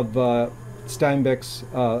of Steinbeck's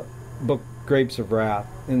book, Grapes of Wrath,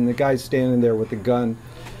 and the guy's standing there with a gun.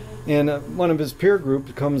 And one of his peer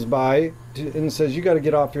group comes by and says, "You got to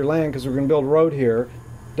get off your land because we're going to build a road here.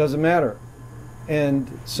 Doesn't matter."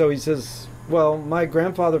 And so he says, "Well, my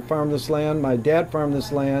grandfather farmed this land, my dad farmed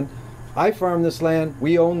this land, I farmed this land,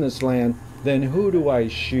 we own this land, then who do I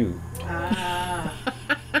shoot?"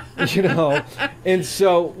 And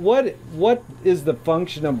so what is the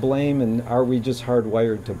function of blame, and are we just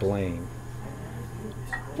hardwired to blame?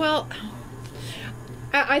 Well,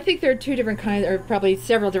 I think there are two different kinds, or probably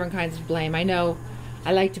several different kinds of blame. I know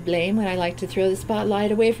I like to blame when I like to throw the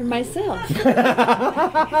spotlight away from myself. It's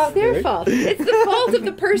their fault. It's the fault of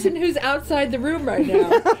the person who's outside the room right now.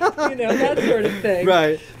 That sort of thing.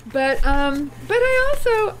 Right. But I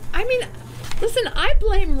also, listen, I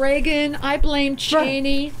blame Reagan, I blame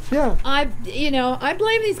Cheney. Right. Yeah. I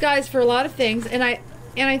blame these guys for a lot of things, and I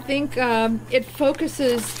think it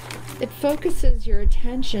focuses your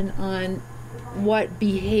attention on what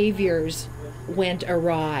behaviors went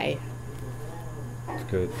awry.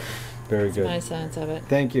 Good. Very good. That's my sense of it.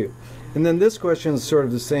 Thank you. And then this question is sort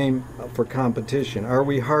of the same for competition. Are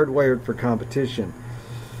we hardwired for competition?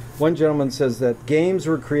 One gentleman says that games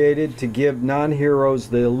were created to give non-heroes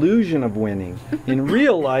the illusion of winning. In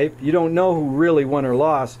real life, you don't know who really won or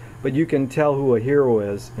lost, but you can tell who a hero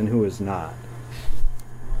is and who is not.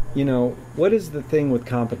 What is the thing with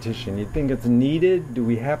competition? You think it's needed? Do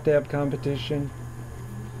we have to have competition?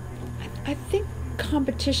 I think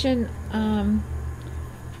competition, I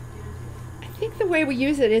think the way we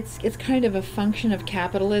use it, it's kind of a function of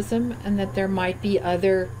capitalism, and that there might be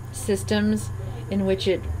other systems in which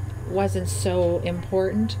it wasn't so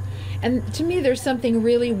important. And to me, there's something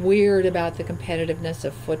really weird about the competitiveness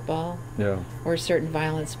of football. Yeah. Or certain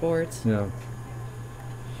violent sports. Yeah.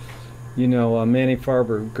 Manny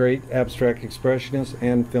Farber, great abstract expressionist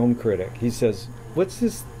and film critic, he says, what's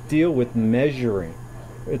this deal with measuring?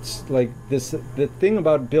 It's like the thing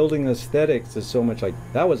about building aesthetics is so much like,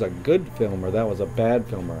 that was a good film or that was a bad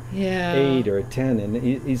film, or 8 or a 10. And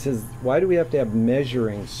he says, why do we have to have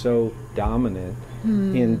measuring so dominant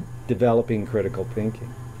in developing critical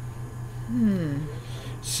thinking?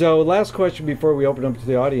 So last question before we open up to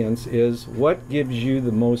the audience is, what gives you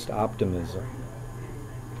the most optimism?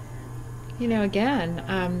 Again,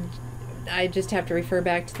 I just have to refer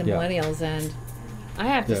back to the millennials, and I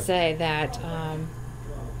have to say that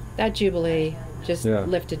that Jubilee just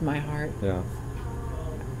lifted my heart. Yeah.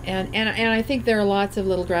 And I think there are lots of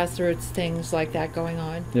little grassroots things like that going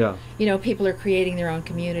on. Yeah. You know, people are creating their own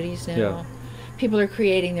communities now. Yeah. People are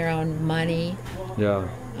creating their own money. Yeah.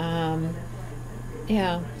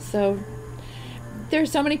 Yeah. So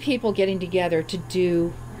there's so many people getting together to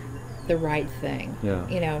do the right thing. Yeah.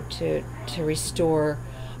 You know, to restore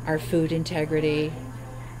our food integrity.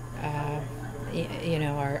 You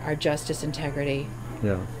know, our justice integrity.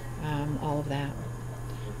 Yeah. All of that.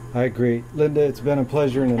 I agree. Linda, it's been a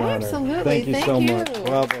pleasure and an honor. Absolutely. Thank you so much.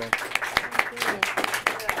 Bravo.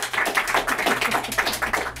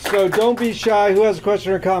 So don't be shy. Who has a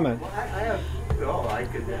question or comment? Well, I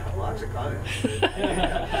could have lots of comments. I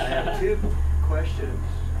have two questions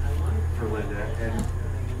for Linda, and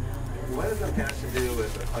one of them has to do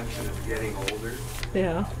with the function of getting older.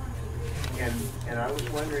 Yeah. And I was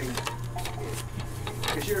wondering,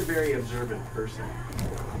 because you're a very observant person,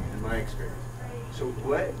 in my experience. So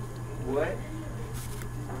what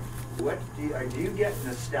do you get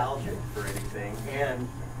nostalgic for anything? And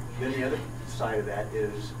then the other side of that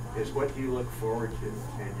is what do you look forward to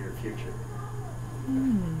in your future?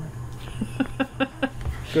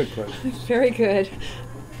 Good question. Very good.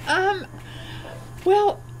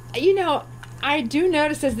 Well, you know, I do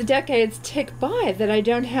notice as the decades tick by that I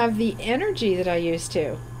don't have the energy that I used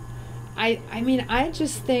to. I mean, I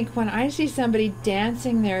just think when I see somebody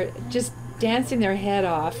dancing their head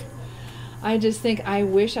off, I just think I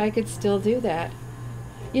wish I could still do that.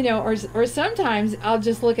 You know, or sometimes I'll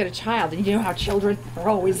just look at a child, and you know how children are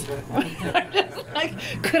always like,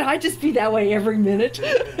 could I just be that way every minute?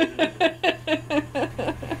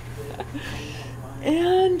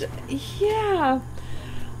 And yeah,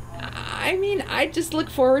 I mean, I just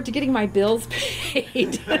look forward to getting my bills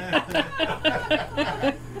paid.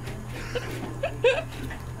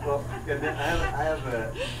 Well, and then I have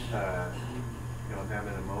a, you know, I'm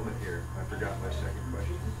having a moment here. I forgot my second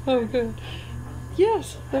question. Oh, good.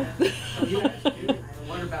 Yes.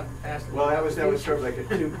 What about the past? Well, that was sort of like a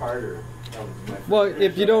two-parter. Well,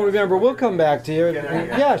 if you don't remember, we'll come back to you.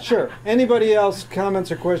 Yeah, sure. Anybody else,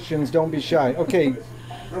 comments or questions, don't be shy. Okay.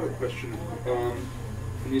 I have a question.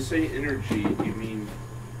 When you say energy, do you mean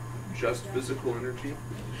just physical energy?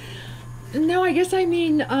 No, I guess I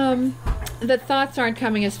mean the thoughts aren't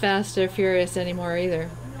coming as fast or furious anymore either.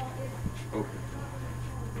 Okay.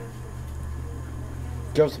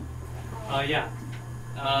 Joseph. Yeah.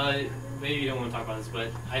 Maybe you don't want to talk about this, but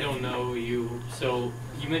I don't know you. So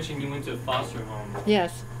you mentioned you went to a foster home.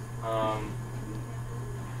 Yes.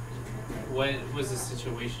 What was the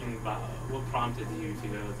situation about? What prompted you to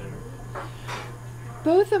go there?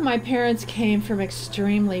 Both of my parents came from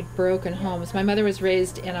extremely broken homes. My mother was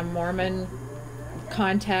raised in a Mormon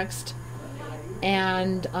context,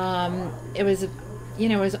 and it was, you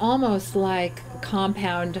know, it was almost like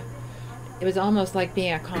compound. It was almost like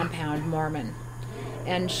being a compound Mormon,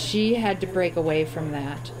 and she had to break away from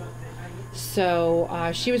that.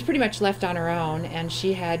 So she was pretty much left on her own, and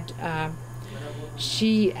she had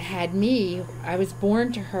me. I was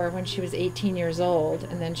born to her when she was 18 years old,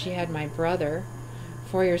 and then she had my brother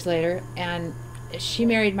 4 years later, and she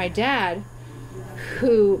married my dad,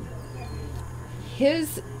 who,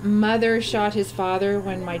 his mother shot his father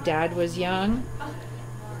when my dad was young.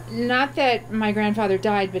 Not that my grandfather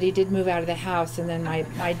died, but he did move out of the house, and then my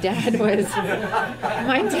dad was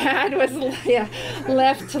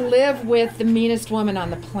left to live with the meanest woman on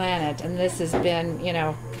the planet. And this has been, you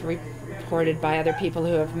know, reported by other people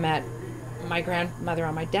who have met my grandmother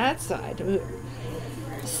on my dad's side.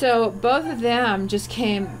 So both of them just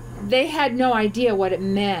came. They had no idea what it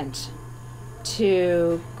meant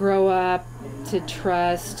to grow up, to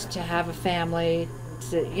trust, to have a family,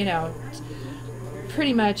 to, you know.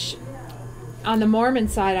 Pretty much on the Mormon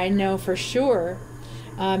side, I know for sure,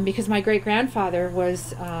 because my great-grandfather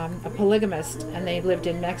was a polygamist, and they lived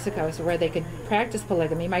in Mexico, so where they could practice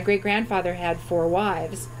polygamy. My great-grandfather had 4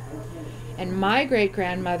 wives, and my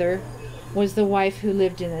great-grandmother was the wife who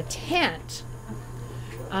lived in a tent,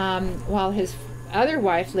 while his other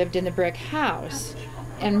wife lived in the brick house.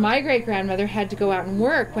 And my great-grandmother had to go out and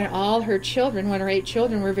work when all her children, when her 8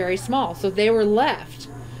 children were very small, so they were left.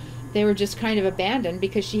 They were just kind of abandoned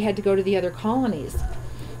because she had to go to the other colonies.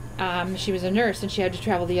 She was a nurse, and she had to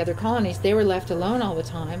travel to the other colonies. They were left alone all the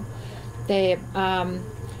time. They,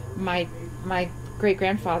 my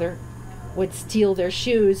great-grandfather would steal their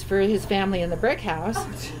shoes for his family in the brick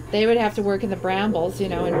house. They would have to work in the brambles, you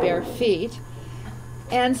know, in bare feet.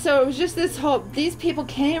 And so it was just this whole, these people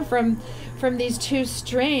came from these 2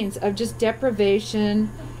 strains of just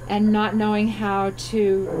deprivation and not knowing how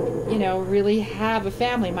to, really have a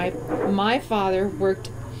family. My father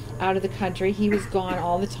worked out of the country. He was gone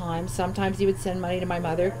all the time. Sometimes he would send money to my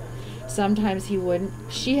mother. Sometimes he wouldn't.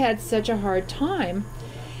 She had such a hard time.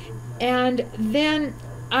 And then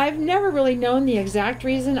I've never really known the exact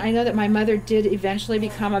reason. I know that my mother did eventually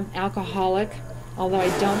become an alcoholic, although I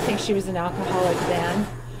don't think she was an alcoholic then.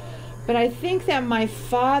 But I think that my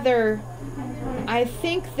father,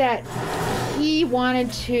 he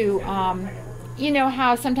wanted to,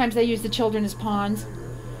 how sometimes they use the children as pawns?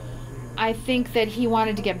 I think that he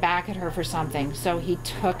wanted to get back at her for something, so he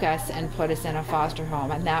took us and put us in a foster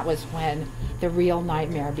home, and that was when the real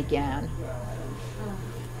nightmare began.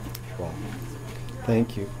 Well,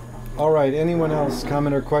 thank you. All right, anyone else,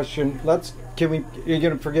 comment or question? You're going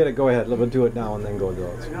to forget it, go ahead. We'll do it now and then go to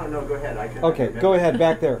those. No, go ahead. Okay, go ahead,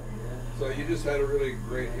 back there. So you just had a really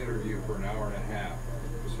great interview for an hour and a half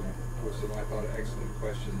with some I thought, excellent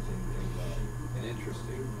questions and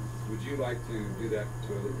interesting. Would you like to do that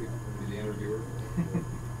to other people, be the interviewer?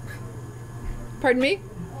 Pardon me?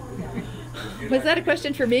 Was that a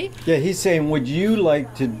question for me? Yeah, he's saying, would you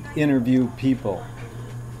like to interview people?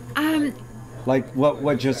 Like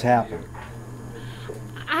what just happened?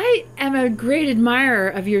 I am a great admirer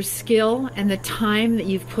of your skill and the time that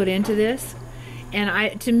you've put into this.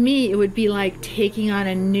 And to me, it would be like taking on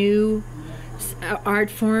a new art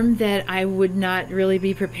form that I would not really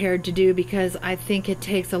be prepared to do, because I think it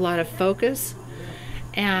takes a lot of focus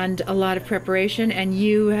and a lot of preparation, and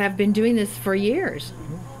you have been doing this for years.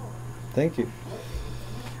 Thank you.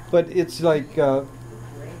 But it's like,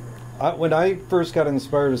 when I first got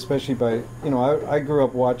inspired, especially by, I grew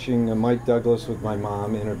up watching Mike Douglas with my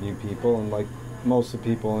mom interview people, and like most of the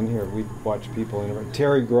people in here, we watch people interview.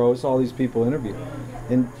 Terry Gross, all these people interview.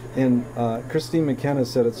 And Christine McKenna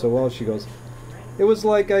said it so well. She goes, it was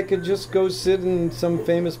like I could just go sit in some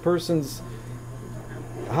famous person's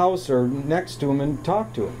house or next to him and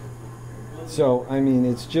talk to him. So, I mean,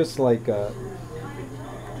 it's just like a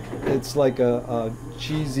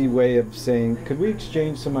cheesy way of saying, could we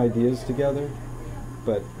exchange some ideas together?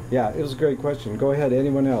 But yeah, it was a great question. Go ahead,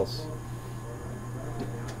 anyone else?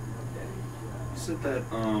 You said that,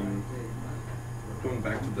 going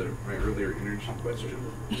back to my earlier energy question,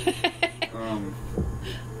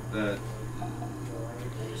 that,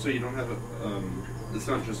 so you don't have it's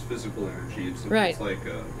not just physical energy, it's right. It's like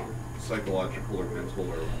psychological or mental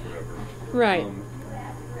or whatever. Right.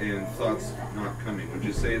 And thoughts not coming. Would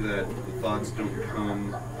you say that the thoughts don't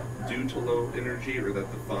come due to low energy, or that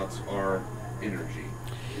the thoughts are energy?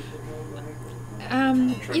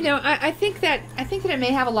 I think that it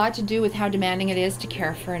may have a lot to do with how demanding it is to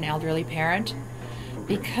care for an elderly parent,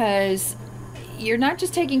 because you're not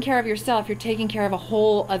just taking care of yourself, you're taking care of a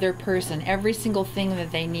whole other person, every single thing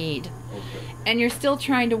that they need. Okay. And you're still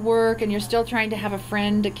trying to work, and you're still trying to have a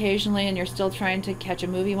friend occasionally, and you're still trying to catch a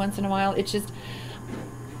movie once in a while. It's just,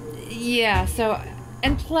 yeah, so,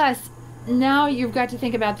 and plus, now you've got to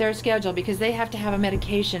think about their schedule, because they have to have a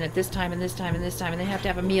medication at this time and this time and this time, and they have to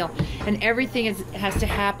have a meal, and everything has to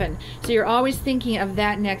happen. So you're always thinking of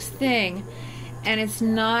that next thing, and it's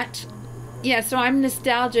not, yeah, so I'm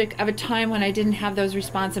nostalgic of a time when I didn't have those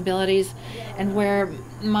responsibilities, and where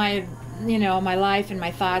my life and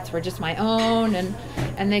my thoughts were just my own,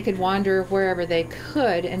 and they could wander wherever they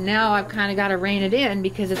could. And now I've kind of got to rein it in,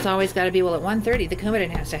 because it's always got to be, well, at 1:30 the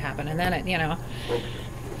Coumadin has to happen, and then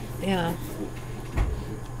yeah.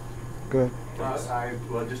 Go ahead.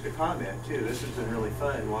 Well, just a comment too. This has been really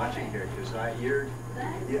fun watching here, because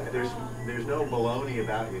there's no baloney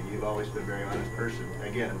about you. You've always been a very honest person.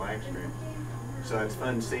 Again, in my experience. So it's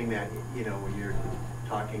fun seeing that, when you're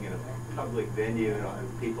talking in a public venue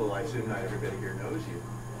and people, I assume not everybody here knows you,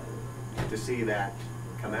 to see that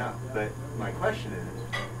come out. But my question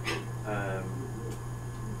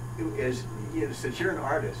is, since you're an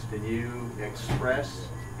artist and you express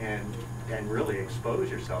and really expose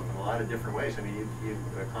yourself in a lot of different ways, I mean,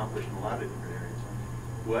 you've accomplished in a lot of different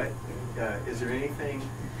areas. Is there anything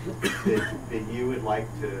that you would like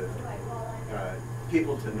to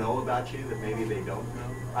people to know about you that maybe they don't know?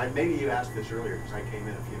 Maybe you asked this earlier, because I came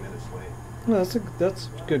in a few minutes late. Well, that's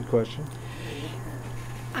a good question.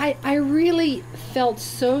 I really felt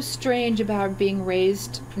so strange about being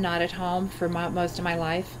raised not at home for most of my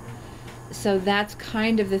life. So that's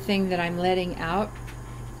kind of the thing that I'm letting out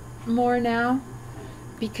more now,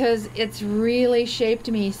 because it's really shaped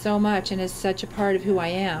me so much and is such a part of who I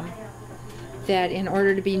am, that in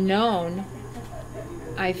order to be known,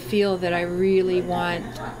 I feel that I really want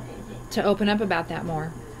to open up about that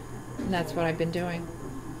more. And that's what I've been doing.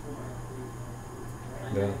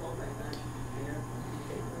 Yeah.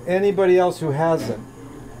 Anybody else who hasn't?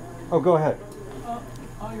 Oh, go ahead.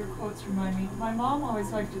 All your quotes remind me. My mom always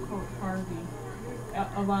liked to quote Harvey,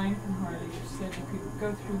 a line from Harvey, which said you could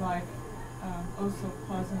go through life oh so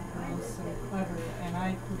pleasant or oh so clever, and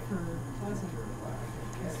I prefer pleasant,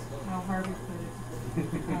 is how Harvey put it.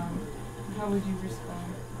 How would you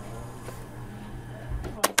respond?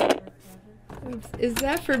 Is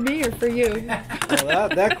that for me or for you? Well,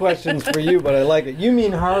 that question's for you, but I like it. You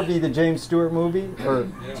mean Harvey, the James Stewart movie, or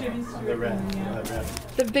Jimmy Stewart, yeah.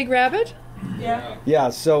 The Big Rabbit? Yeah. yeah?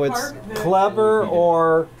 So it's clever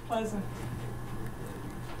or Pleasant.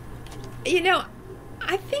 You know,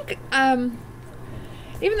 I think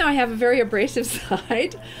even though I have a very abrasive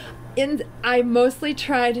side, I mostly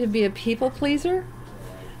try to be a people pleaser.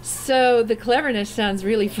 So the cleverness sounds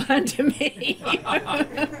really fun to me.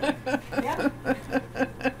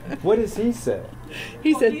 what does he say?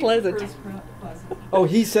 He said pleasant. Pleasant. Oh,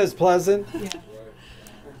 he says pleasant. Yeah.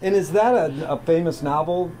 And is that a famous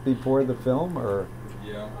novel before the film, or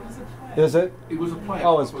Yeah. It was a play. is it? It was a play.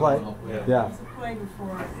 Oh, it's play. It Yeah. was a play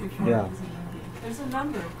before Yeah. it was a movie. There's a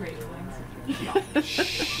number of great things.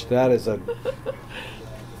 Shh,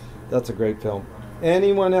 that's a great film.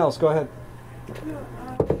 Anyone else? Go ahead.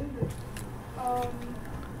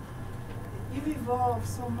 You've evolved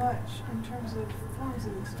so much in terms of forms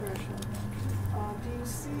of expression. Do you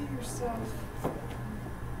see yourself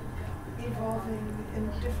evolving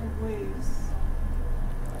in different ways?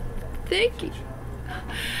 Thank you.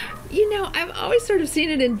 You know, I've always sort of seen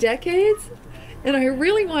it in decades, and I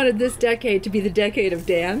really wanted this decade to be the decade of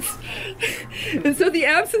dance. And so the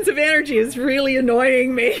absence of energy is really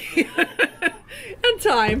annoying me. And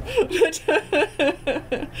time. But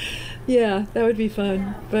yeah, that would be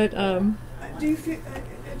fun. But Do you feel,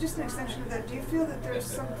 just an extension of that, do you feel that there's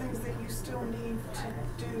some things that you still need to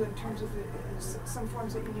do in terms of some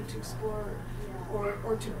forms that you need to explore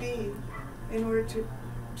or to be in order to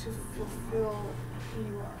fulfill who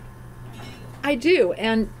you are? I do,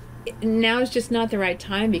 and now is just not the right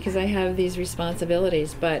time because I have these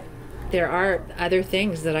responsibilities, but there are other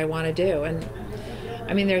things that I want to do, and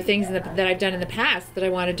I mean there are things that I've done in the past that I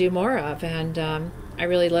want to do more of, and I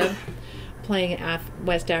really love playing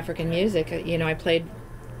West African music. You know, I played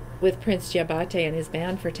with Prince Diabate and his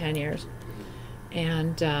band for 10 years,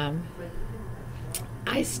 and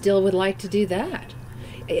I still would like to do that.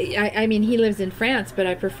 I mean, he lives in France, but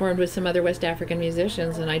I performed with some other West African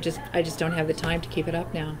musicians, and I just don't have the time to keep it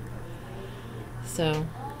up now. So.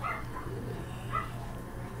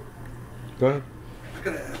 Go ahead. I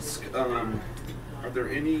gotta ask, are there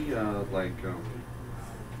any,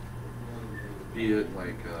 be it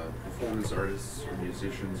performance artists or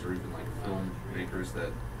musicians or even like filmmakers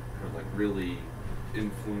that have like really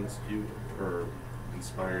influenced you or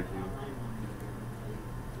inspired you?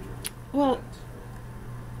 Well,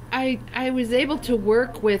 I was able to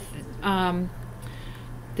work with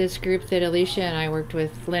this group that Alicia and I worked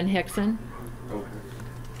with, Lynn Hickson. Okay.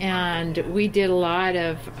 And we did a lot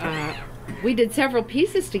of, we did several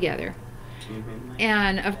pieces together. Mm-hmm.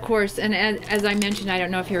 And of course, and as I mentioned, I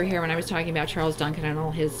don't know if you were here when I was talking about Charles Duncan and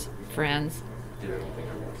all his friends. Yeah, I don't think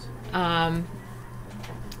I was.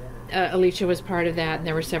 Alicia was part of that, and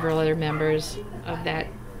there were several other members of that.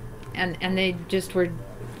 And they just were,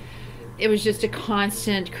 it was just a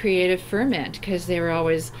constant creative ferment because they were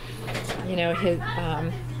always, you know, his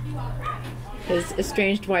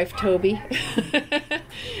estranged wife, Toby.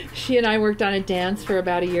 She and I worked on a dance for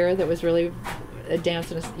about a year that was really a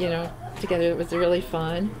dance, and you know, together. It was really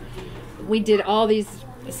fun. We did all these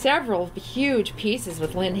several huge pieces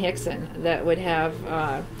with Lynn Hickson that would have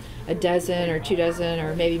a dozen or 2 dozen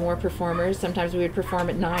or maybe more performers. Sometimes we would perform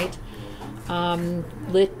at night,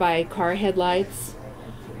 lit by car headlights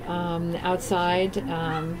outside.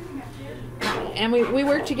 And we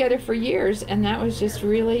worked together for years, and that was just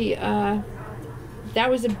really that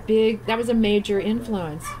was a major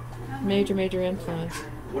influence, major influence.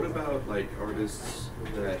 What about like artists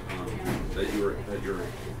that you're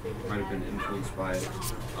might have been influenced by,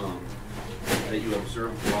 that you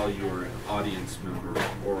observed while you were an audience member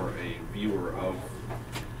or a viewer of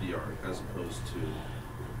the art, as opposed to?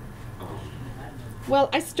 Well,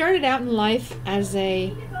 I started out in life as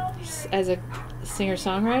a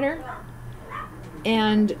singer-songwriter,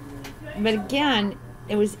 but again,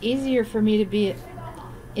 it was easier for me to be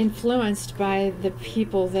influenced by the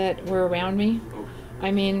people that were around me.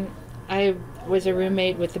 I mean, I was a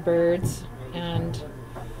roommate with the Byrds, and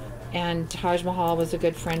Taj Mahal was a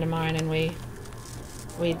good friend of mine, and we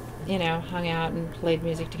you know, hung out and played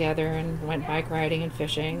music together and went bike riding and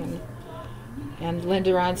fishing, and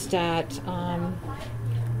Linda Ronstadt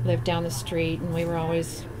lived down the street, and we were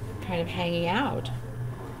always kind of hanging out.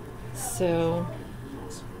 So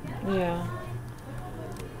Yeah.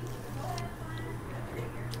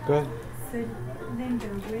 Go ahead. So, Linda,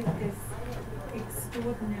 with this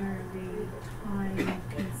extraordinarily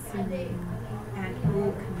time-consuming and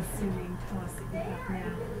all-consuming task that you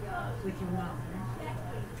have now with your mum,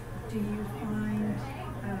 do you find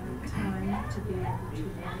time to be able to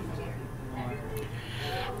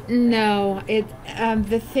write? No,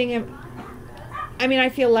 the thing. I mean, I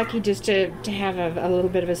feel lucky just to have a little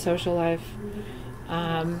bit of a social life.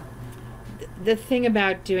 The thing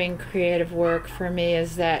about doing creative work for me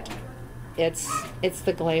is that it's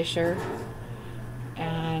the glacier,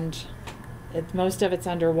 and most of it's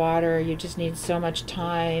underwater. You just need so much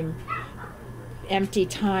time, empty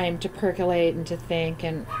time, to percolate and to think,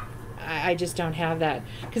 and I just don't have that,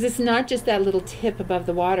 because it's not just that little tip above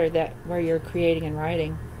the water that where you're creating and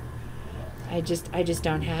writing. I just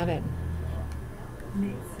don't have it.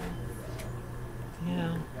 Makes sense.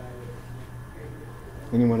 Yeah.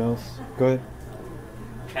 Anyone else? Go ahead.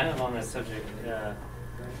 Kind of on that subject,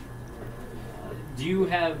 do you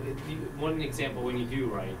have one example when you do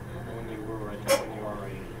write, when you were writing, when you are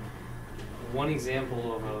writing, one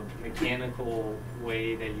example of a mechanical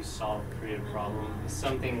way that you solve a creative problem?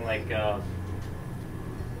 Something like,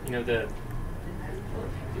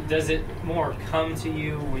 does it more come to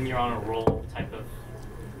you when you're on a roll type of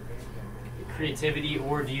creativity,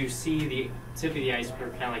 or do you see the tip of the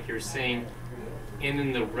iceberg, kind of like you were saying, and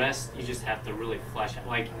then the rest you just have to really flesh out?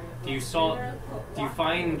 Like, do you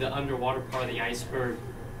find the underwater part of the iceberg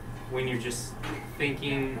when you're just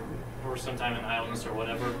thinking, or sometime in idleness or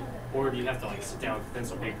whatever, or do you have to like sit down with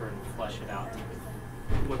pencil paper and flesh it out?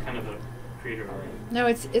 What kind of a creator are you? No,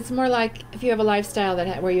 it's more like if you have a lifestyle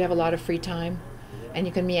where you have a lot of free time, and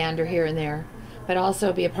you can meander here and there, but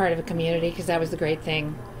also be a part of a community, because that was the great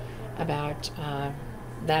thing about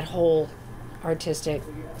that whole artistic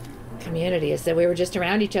community, is that we were just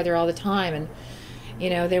around each other all the time, and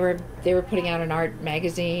they were putting out an art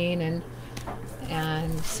magazine,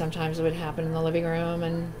 and sometimes it would happen in the living room,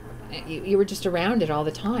 and you were just around it all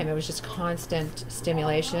the time. It was just constant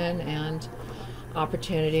stimulation and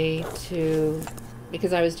opportunity to,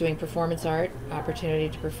 because I was doing performance art, opportunity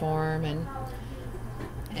to perform, and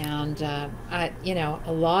a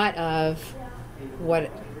lot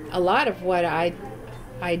of what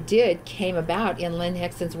I did came about in Lynn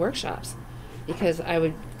Hickson's workshops, because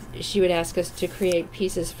she would ask us to create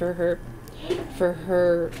pieces for her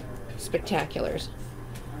spectaculars,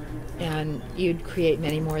 and you'd create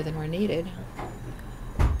many more than were needed.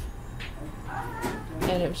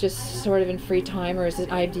 And it was just sort of in free time, or as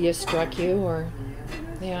an idea struck you, or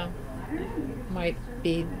might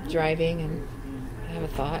be driving and have a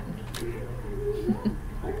thought.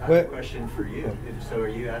 I have a question for you. So are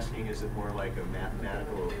you asking, is it more like a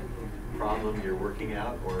mathematical problem you're working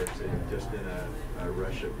out, or is it just in a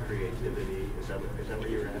rush of creativity? Is that what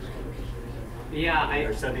you're asking? Yeah,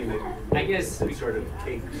 or something that I guess that sort of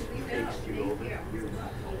takes you over?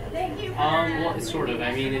 Well, it's sort of.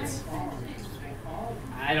 I mean, it's.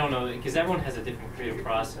 I don't know, because everyone has a different creative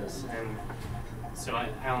process, and so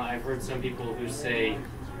I've heard some people who say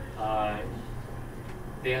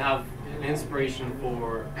they have an inspiration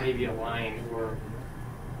for maybe a line or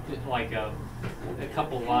like a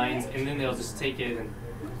couple lines, and then they'll just take it and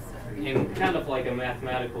in kind of like a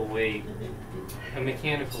mathematical way, a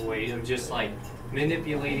mechanical way of just like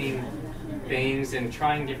manipulating things and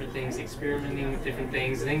trying different things, experimenting with different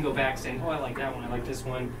things, and then go back saying, oh, I like that one, I like this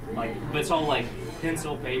one, like, but it's all like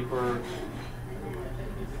pencil, paper,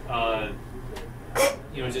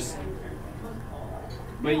 just.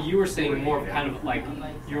 But you were saying more kind of like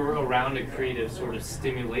you're around a creative sort of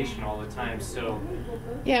stimulation all the time, so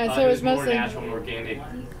yeah, so it was mostly more natural and organic.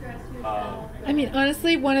 I mean,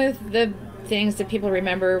 honestly, one of the things that people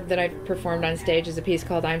remember that I've performed on stage is a piece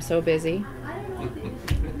called "I'm So Busy,"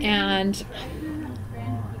 and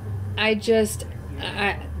I just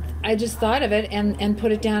thought of it and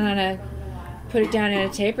put it down in a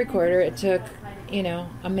tape recorder. It took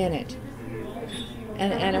a minute,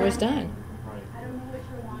 and it was done.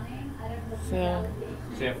 So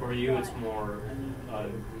yeah, for you, it's more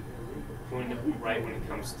when it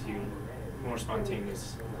comes to more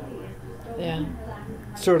spontaneous that way. Yeah.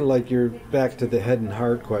 Sort of like you're back to the head and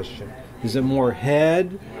heart question. Is it more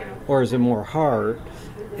head or is it more heart?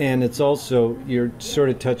 And it's also, you're sort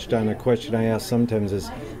of touched on a question I ask sometimes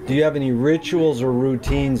is, do you have any rituals or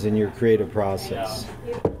routines in your creative process?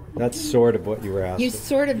 Yeah. That's sort of what you were asking.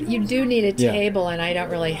 You do need a table, and I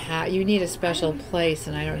don't really have, you need a special place,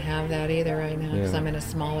 and I don't have that either right now, because I'm in a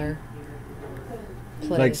smaller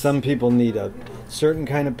place. Like some people need a certain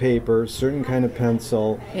kind of paper, certain kind of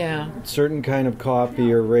pencil, Yeah. certain kind of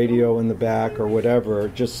coffee or radio in the back or whatever,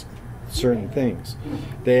 just certain things.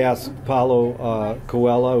 They asked Paulo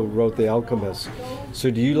Coelho, who wrote The Alchemist,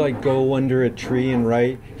 so do you like go under a tree and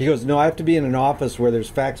write? He goes, no, I have to be in an office where there's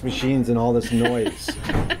fax machines and all this noise.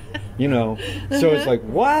 You know, so it's like,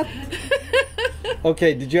 what?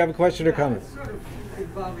 Okay, did you have a question or comment? Sort of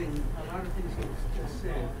involving a lot of things you just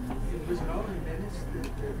said. Was it all in Venice, the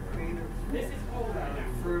creative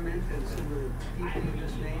ferment and some of the people you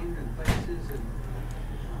just named and places and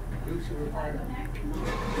groups you were part of?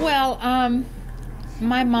 Well,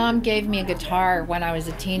 my mom gave me a guitar when I was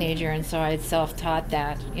a teenager, and so I self-taught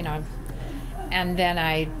that, you know. And then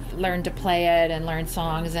I learned to play it and learned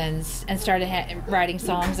songs and started writing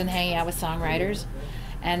songs and hanging out with songwriters.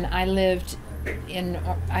 And I lived in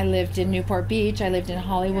Newport Beach. I lived in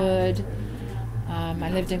Hollywood.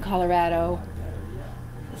 I lived in Colorado.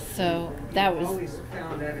 So that was. You always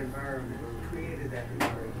found that environment, created that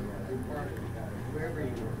environment, part of that, wherever you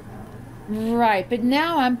were. Right, but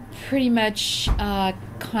now I'm pretty much a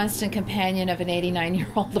constant companion of an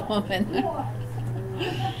 89-year-old woman. How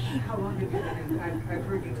long have you been in? I've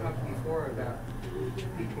heard you talk before about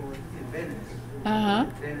people in Venice. Uh-huh.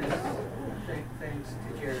 Venice, thanks to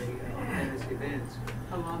Gerry, Venice events.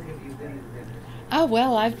 How long have you been in Venice? Oh,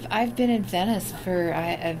 well, I've been in Venice for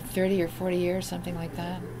 30 or 40 years, something like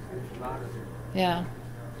that. A lot of it. Yeah.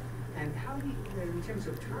 And how do you, in terms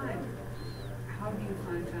of time, how do you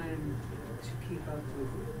find time to keep up with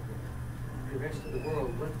the rest of the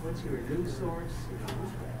world? What's your news source?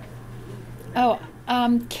 Oh,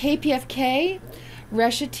 KPFK,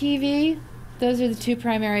 Russia TV, those are the two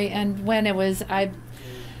primary. And when it was,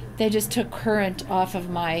 they just took current off of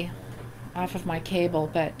my cable,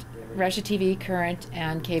 but Russia TV, Current,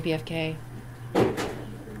 and KPFK.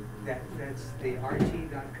 That's the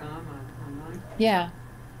RT.com online? Yeah.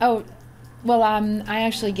 Oh, well, I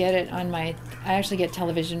actually get it on I actually get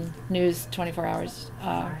television news 24 hours,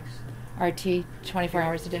 RT 24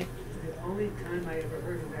 hours a day. The only time I ever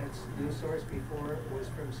heard of that news source before was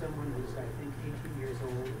from someone who's, I think, 18 years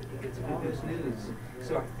old. He gets all this news.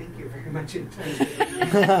 So I think you're very much in touch.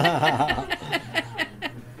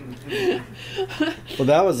 Well,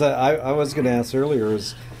 that was I was going to ask earlier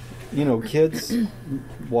is, you know, kids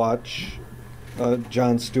watch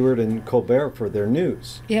Jon Stewart and Colbert for their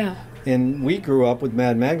news. Yeah. And we grew up with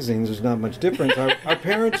Mad magazines. There's not much difference. Our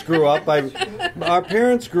parents grew up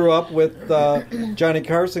with Johnny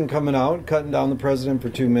Carson coming out, cutting down the president for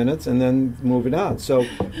 2 minutes, and then moving on. So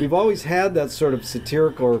we've always had that sort of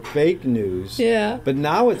satirical or fake news. Yeah. But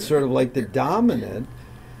now it's sort of like the dominant.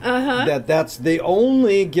 Uh-huh. That's they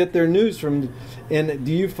only get their news from. And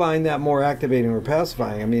do you find that more activating or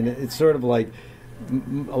pacifying? I mean, it's sort of like.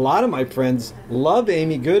 A lot of my friends love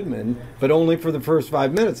Amy Goodman, but only for the first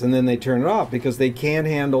 5 minutes, and then they turn it off because they can't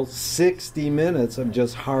handle 60 minutes of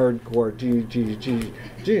just hardcore G.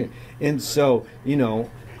 And so, you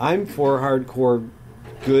know, I'm for hardcore,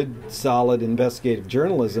 good, solid investigative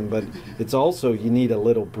journalism, but it's also you need a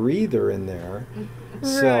little breather in there.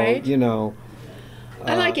 Right. So, you know.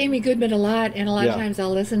 I like Amy Goodman a lot, and a lot of times I'll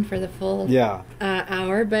listen for the full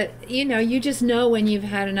hour. But, you know, you just know when you've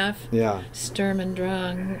had enough Sturm und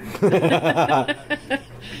Drang. Where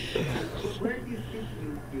do you think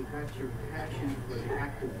you got your passion for the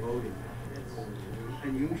act of voting? That's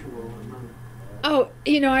unusual among... Oh,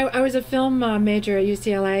 you know, I was a film major at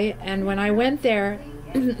UCLA, and when I went there,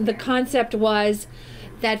 the concept was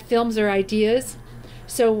that films are ideas.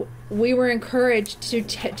 So we were encouraged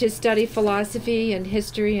to study philosophy and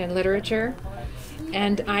history and literature,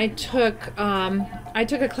 and I took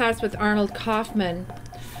a class with Arnold Kaufman,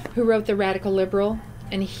 who wrote The Radical Liberal,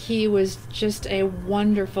 and he was just a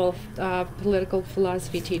wonderful political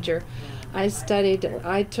philosophy teacher. I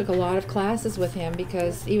took a lot of classes with him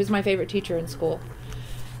because he was my favorite teacher in school,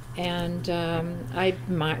 and I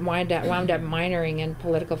wound up minoring in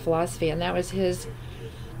political philosophy, and that was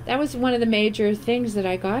one of the major things that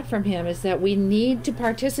I got from him, is that we need to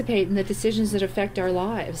participate in the decisions that affect our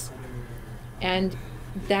lives. And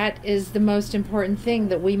that is the most important thing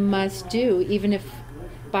that we must do, even if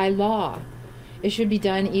by law. It should be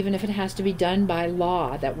done even if it has to be done by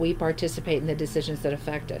law, that we participate in the decisions that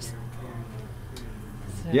affect us.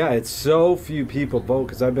 So. Yeah, it's so few people vote,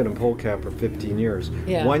 because I've been in PolCap for 15 years.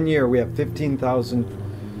 Yeah. 1 year we have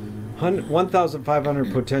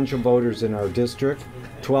 1,500 potential voters in our district.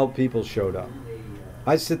 12 people showed up.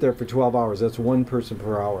 I sit there for 12 hours. That's one person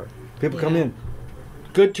per hour. People come in.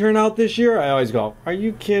 Good turnout this year? I always go, are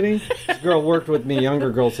you kidding? This girl worked with me,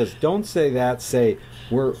 younger girl, says, don't say that, say,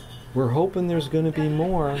 we're we're hoping there's going to be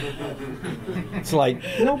more. It's like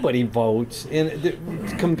nobody votes,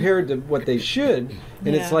 and compared to what they should,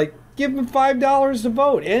 and it's like, give them $5 to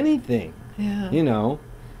vote, anything. Yeah. You know.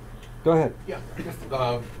 Go ahead. Yeah. I guess,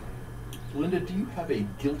 Linda, do you have a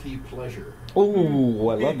guilty pleasure? Oh,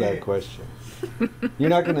 I love that question. You're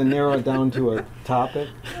not going to narrow it down to a topic?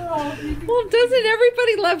 Well, doesn't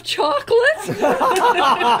everybody love chocolate?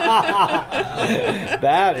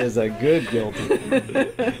 That is a good guilty.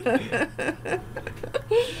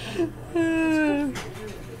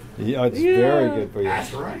 Yeah, it's very good for you.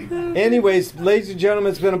 That's right. Anyways, ladies and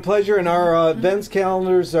gentlemen, it's been a pleasure, and our events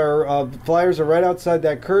calendars, our flyers are right outside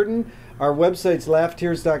that curtain. Our website's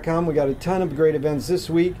laughtears.com. We got a ton of great events this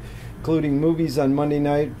week, including movies on Monday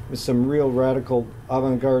night with some real radical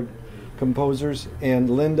avant-garde composers.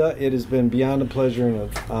 And Linda, it has been beyond a pleasure and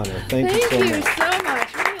an honor. Thank you so much. Thank you so